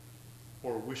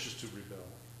 or wishes to rebel.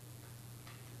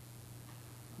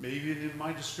 Maybe in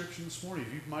my description this morning,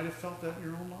 you might have felt that in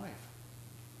your own life.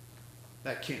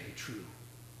 That can't be true.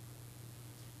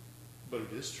 But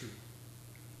it is true.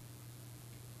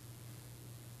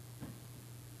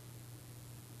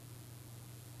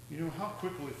 You know how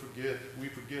quickly we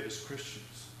forget as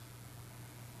Christians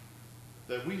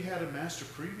that we had a master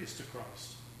previous to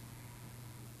Christ.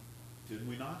 Didn't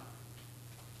we not?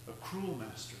 A cruel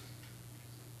master.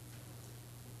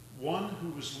 One who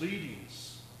was leading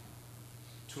us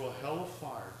to a hell of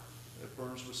fire that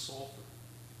burns with sulfur.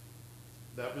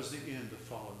 That was the end of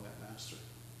following that master.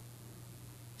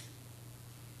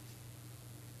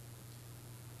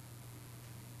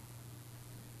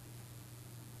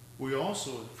 We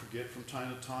also forget from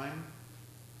time to time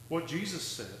what Jesus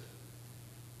said,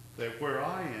 that where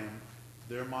I am,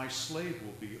 there my slave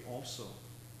will be also.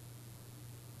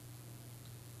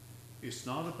 It's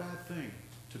not a bad thing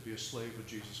to be a slave of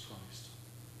Jesus Christ.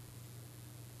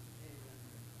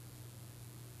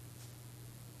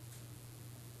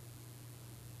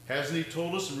 Hasn't he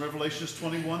told us in Revelations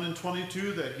 21 and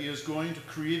 22 that he is going to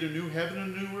create a new heaven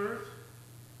and a new earth?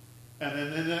 And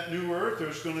then in that new earth,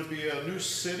 there's going to be a new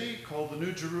city called the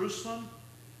New Jerusalem.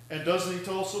 And doesn't he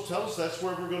also tell us that's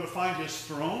where we're going to find his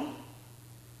throne?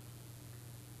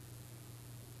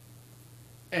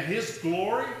 And his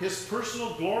glory, his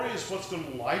personal glory, is what's going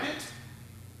to light it?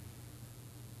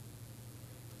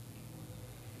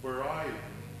 Where I am,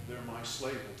 there my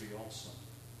slave will be also.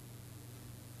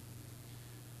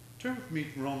 Turn with me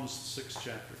to Romans 6th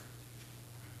chapter.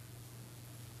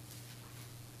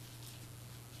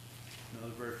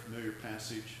 Another very familiar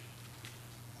passage.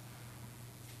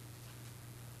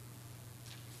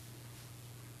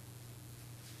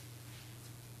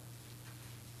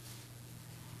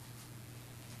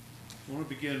 I want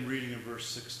to begin reading in verse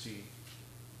 16.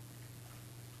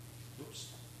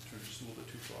 Whoops, turned just a little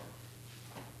bit too far.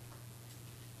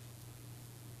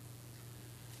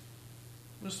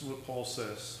 Listen to what Paul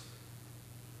says.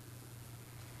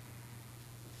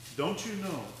 Don't you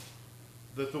know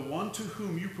that the one to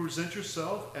whom you present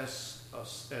yourself as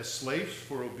slaves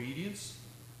for obedience,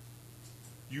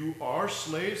 you are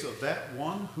slaves of that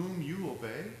one whom you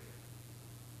obey?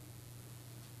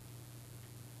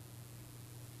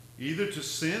 Either to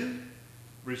sin,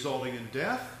 resulting in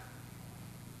death,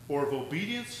 or of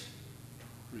obedience,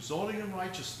 resulting in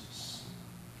righteousness.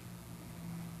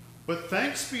 But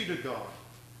thanks be to God,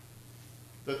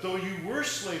 that though you were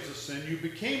slaves of sin, you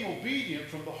became obedient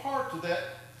from the heart to that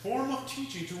form of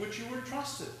teaching to which you were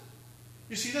entrusted.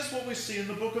 You see, that's what we see in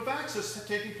the book of Acts that's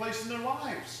taking place in their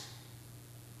lives.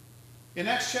 In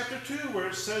Acts chapter 2, where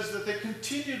it says that they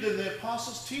continued in the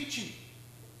apostles' teaching.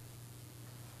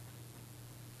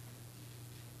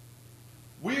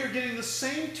 We are getting the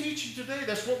same teaching today.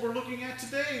 That's what we're looking at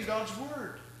today in God's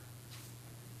Word.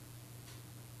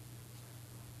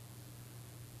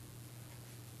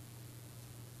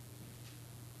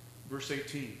 Verse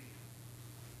 18.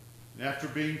 And after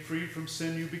being freed from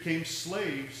sin, you became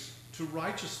slaves to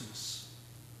righteousness.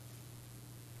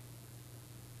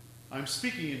 I'm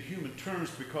speaking in human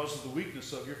terms because of the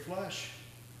weakness of your flesh.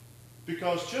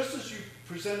 Because just as you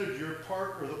presented your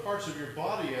part or the parts of your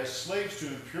body as slaves to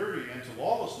impurity and to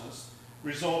lawlessness,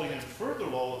 resulting in further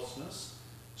lawlessness,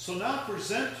 so now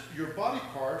present your body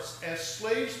parts as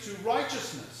slaves to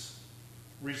righteousness,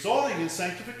 resulting in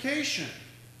sanctification.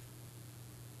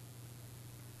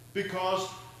 Because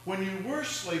when you were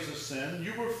slaves of sin,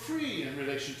 you were free in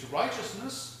relation to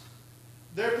righteousness.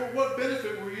 Therefore, what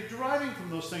benefit were you deriving from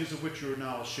those things of which you are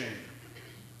now ashamed?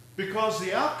 Because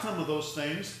the outcome of those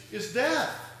things is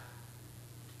death.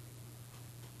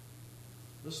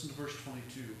 Listen to verse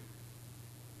 22.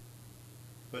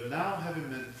 But now, having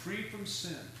been freed from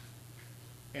sin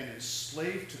and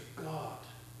enslaved to God,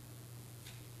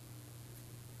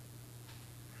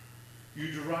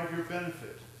 you derive your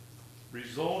benefit,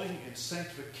 resulting in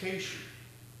sanctification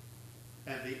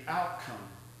and the outcome,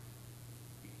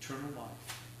 eternal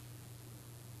life.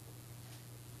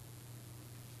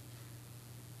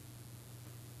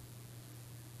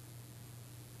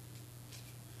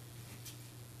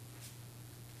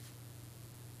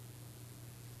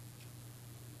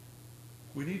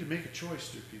 We need to make a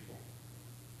choice, dear people,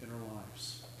 in our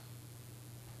lives.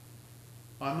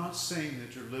 I'm not saying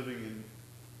that you're living in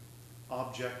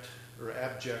abject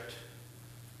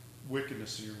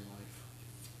wickedness in your life.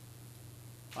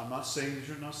 I'm not saying that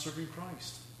you're not serving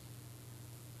Christ.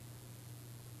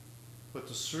 But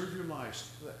to serve your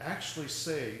life, to actually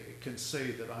can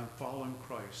say that I'm following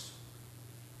Christ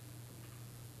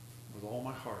with all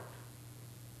my heart.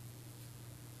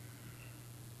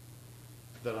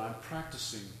 That I'm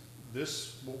practicing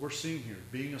this, what we're seeing here,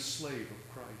 being a slave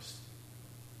of Christ.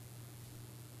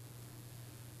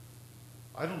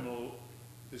 I don't know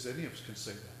as any of us can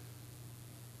say that.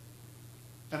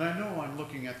 And I know I'm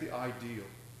looking at the ideal.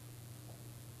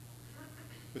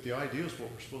 But the ideal is what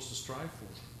we're supposed to strive for.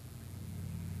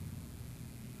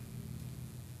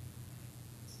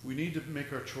 We need to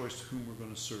make our choice to whom we're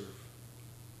going to serve.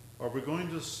 Are we going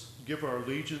to give our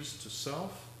allegiance to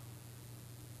self,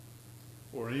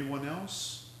 or anyone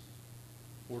else,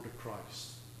 or to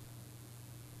Christ?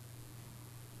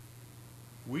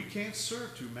 We can't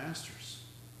serve two masters.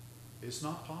 It's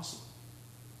not possible.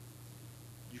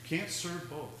 You can't serve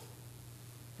both.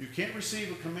 You can't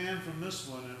receive a command from this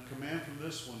one and a command from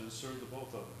this one and serve the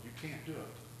both of them. You can't do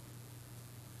it.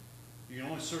 You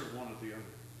can only serve one or the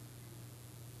other.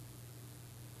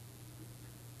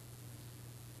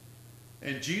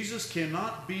 And Jesus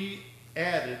cannot be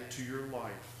added to your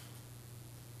life.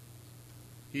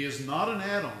 He is not an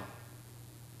add-on.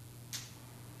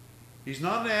 He's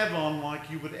not an add-on like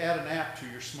you would add an app to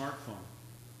your smartphone.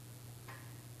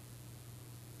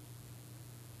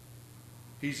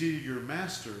 He's either your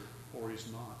master or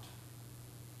he's not.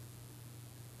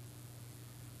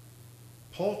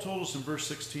 Paul told us in verse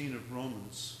 16 of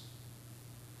Romans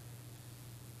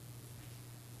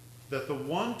that the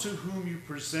one to whom you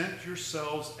present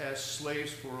yourselves as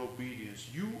slaves for obedience,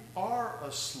 you are a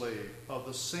slave of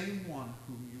the same one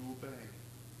whom you obey.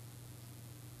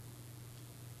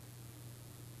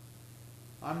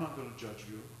 I'm not going to judge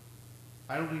you.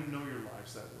 I don't even know your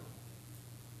lives that well.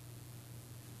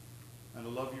 And I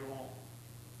love you all,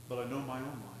 but I know my own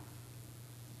life.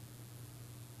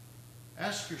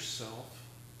 Ask yourself,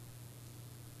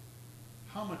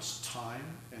 how much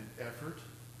time and effort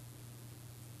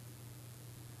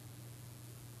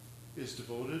is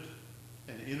devoted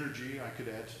And energy, I could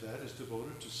add to that, is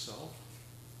devoted to self,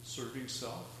 serving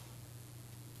self,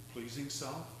 pleasing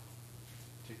self,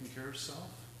 taking care of self,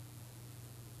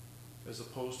 as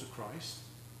opposed to Christ.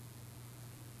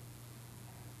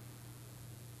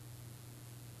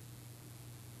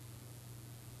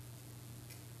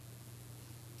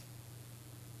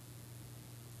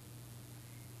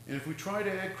 And if we try to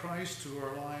add Christ to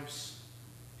our lives,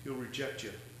 he'll reject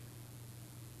you.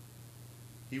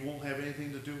 He won't have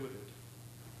anything to do with it.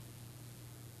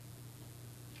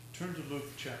 Turn to Luke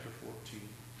chapter 14.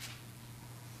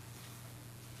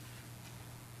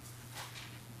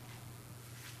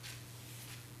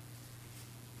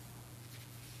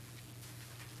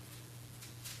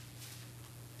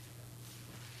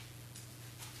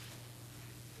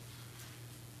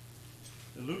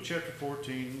 In Luke chapter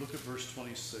 14, look at verse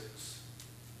 26.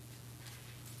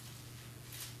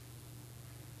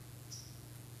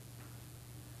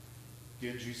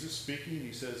 Again, Jesus speaking,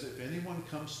 he says, if anyone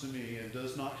comes to me and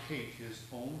does not hate his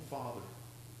own father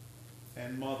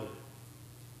and mother,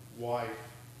 wife,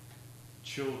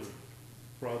 children,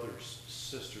 brothers,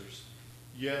 sisters,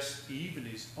 yes, even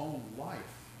his own life,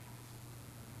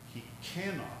 he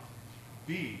cannot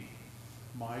be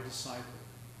my disciple.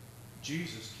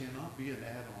 Jesus cannot be an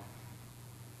add-on.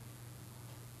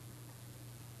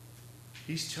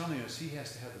 He's telling us he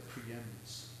has to have the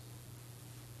preeminence.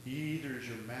 He either is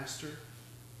your master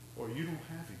or you don't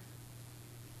have him.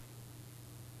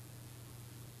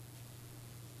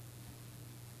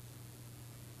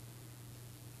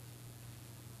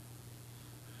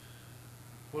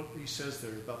 What he says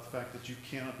there about the fact that you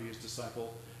cannot be his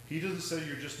disciple, he doesn't say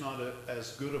you're just not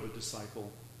as good of a disciple.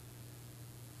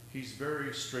 He's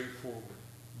very straightforward.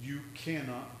 You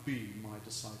cannot be my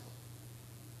disciple.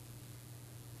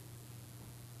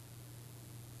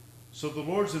 So the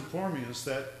Lord's informing us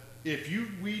that if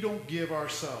we don't give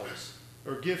ourselves,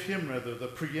 or give him rather, the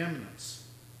preeminence,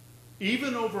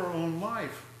 even over our own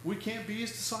life, we can't be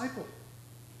his disciple.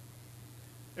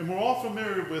 And we're all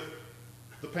familiar with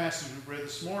the passage we read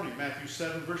this morning, Matthew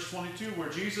 7, verse 22, where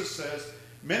Jesus says,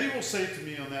 many will say to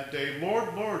me on that day,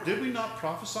 Lord, Lord, did we not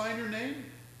prophesy in your name?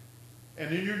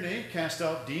 And in your name cast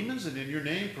out demons, and in your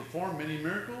name perform many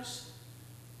miracles?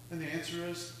 And the answer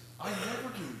is, I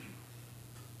never knew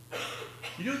you.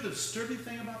 You know what the disturbing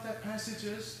thing about that passage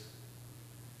is?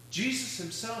 Jesus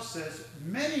himself says,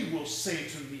 many will say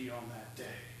to me on that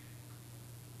day.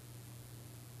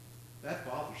 That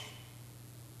bothers me.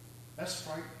 That's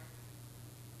frightening.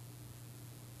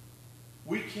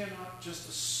 We cannot just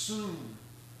assume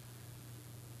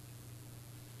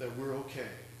that we're okay.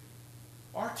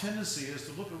 Our tendency is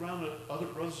to look around at other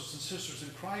brothers and sisters in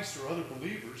Christ, or other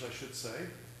believers, I should say,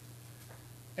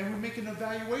 and we make an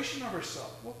evaluation of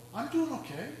ourselves. Well, I'm doing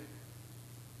okay.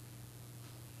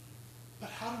 But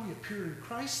how do we appear in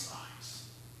Christ's eyes?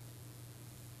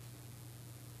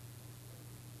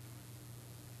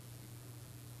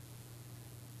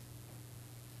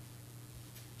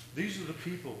 These are the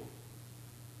people,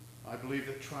 I believe,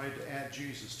 that tried to add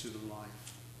Jesus to their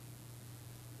life.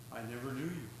 I never knew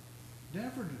you.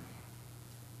 Never knew you.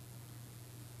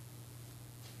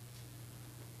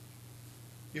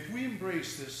 If we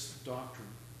embrace this doctrine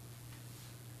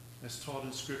as taught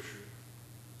in Scripture,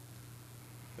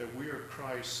 that we are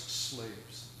Christ's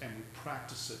slaves, and we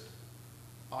practice it,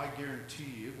 I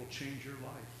guarantee you it will change your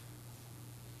life.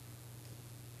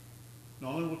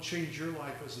 Not only will it change your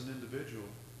life as an individual,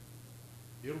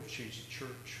 it will change the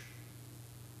church.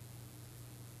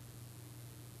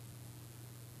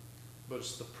 But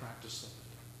it's the practice of it.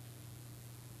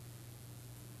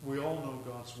 We all know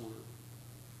God's Word.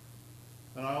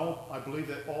 And I believe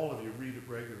that all of you read it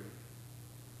regularly.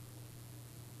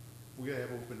 We got to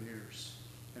have open ears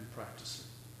and practice it.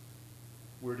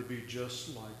 We're to be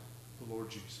just like the Lord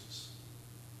Jesus.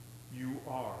 You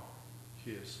are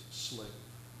his slave.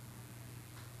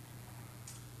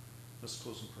 Let's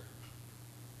close in prayer.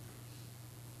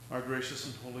 Our gracious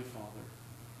and holy Father,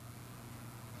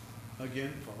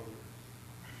 again, Father,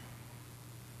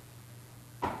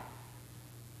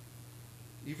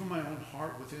 even my own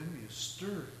heart within me is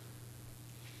stirred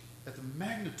at the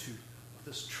magnitude of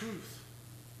this truth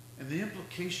and the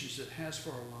implications it has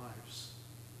for our lives,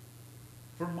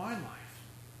 for my life.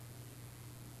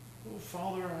 Oh,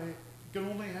 Father, I can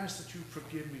only ask that you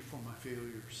forgive me for my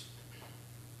failures.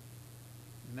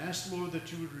 And ask, Lord,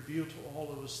 that you would reveal to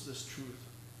all of us this truth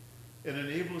and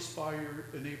enable us by your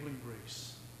enabling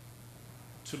grace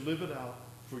to live it out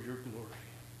for your glory.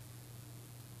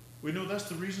 We know that's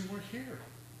the reason we're here,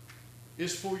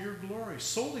 is for your glory,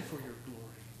 solely for your glory.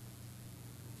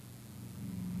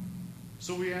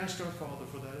 So we ask our Father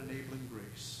for that enabling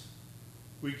grace.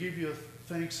 We give you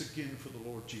thanks again for the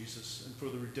Lord Jesus and for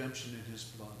the redemption in his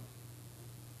blood.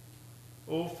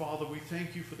 Oh, Father, we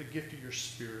thank you for the gift of your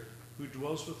Spirit who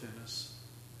dwells within us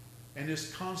and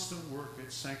his constant work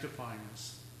at sanctifying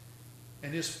us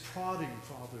and his prodding,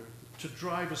 Father, to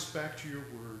drive us back to your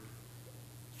word.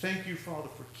 Thank you, Father,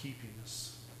 for keeping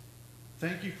us.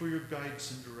 Thank you for your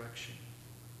guidance and direction.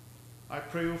 I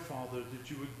pray, oh Father, that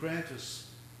you would grant us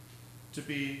to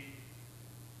be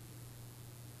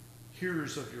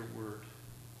hearers of your word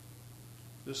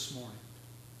this morning.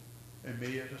 And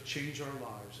may it change our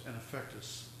lives and affect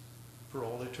us for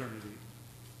all eternity.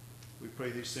 We pray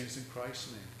these things in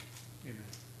Christ's name. Amen.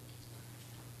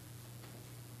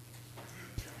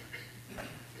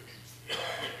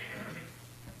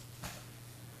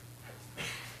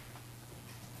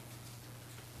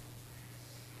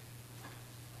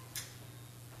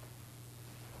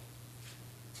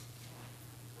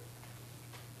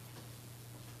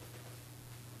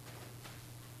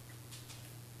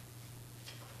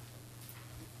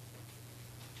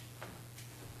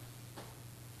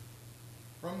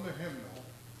 From the hymnal,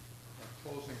 our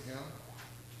closing hymn,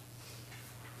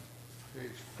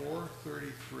 page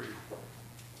 433.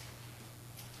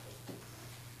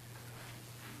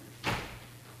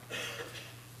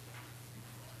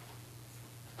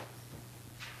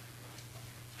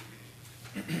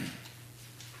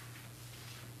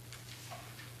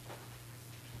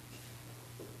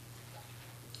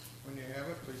 When you have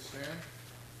it, please stand.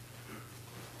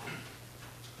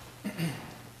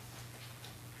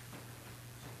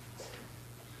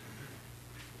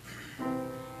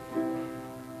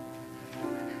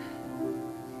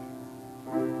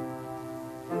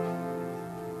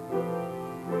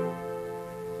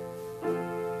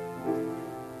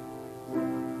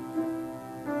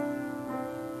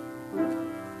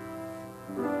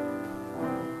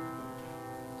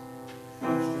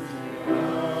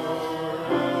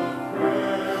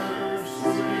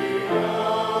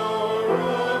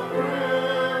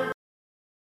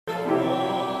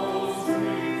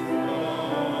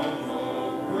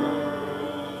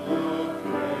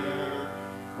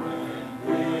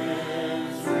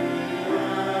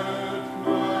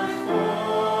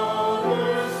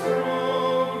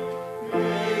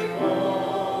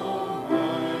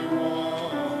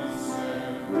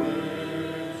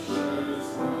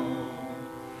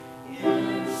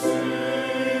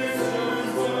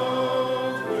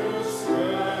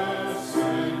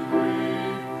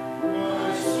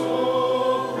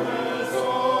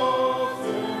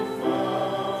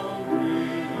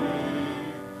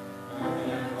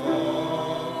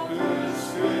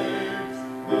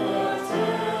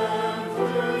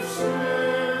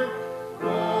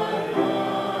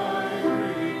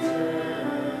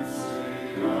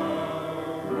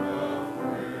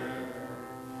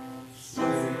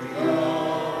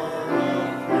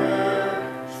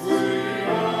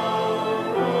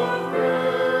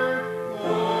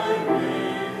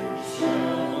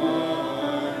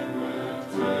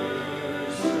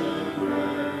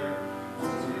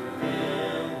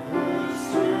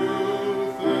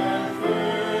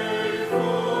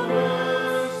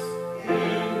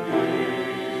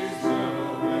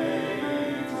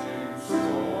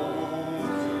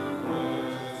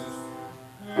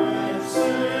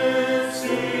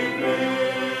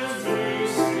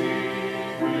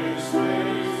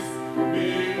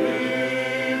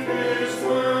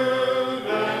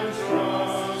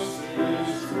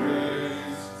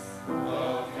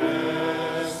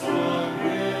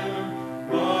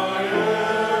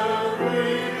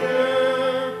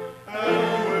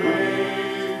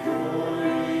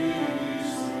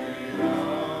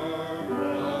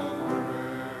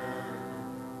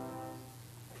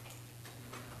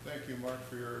 Thank you, Mark,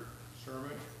 for your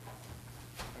sermon.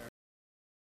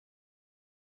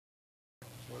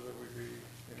 Whether we be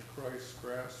in Christ's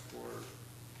grasp or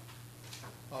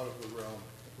out of the realm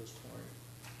at this point.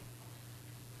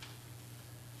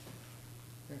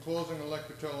 In closing, I'd like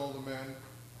to tell all the men,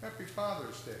 Happy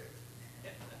Father's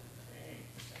Day.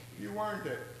 You earned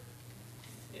it.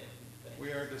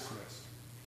 We are dismissed.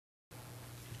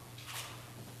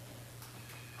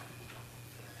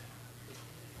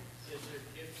 Is there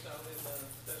gifts out in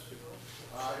the vestibule?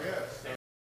 Yes.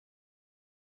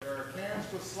 There are cans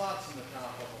with slots in the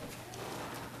top of them.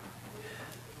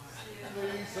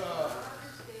 Please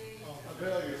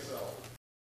avail yourself.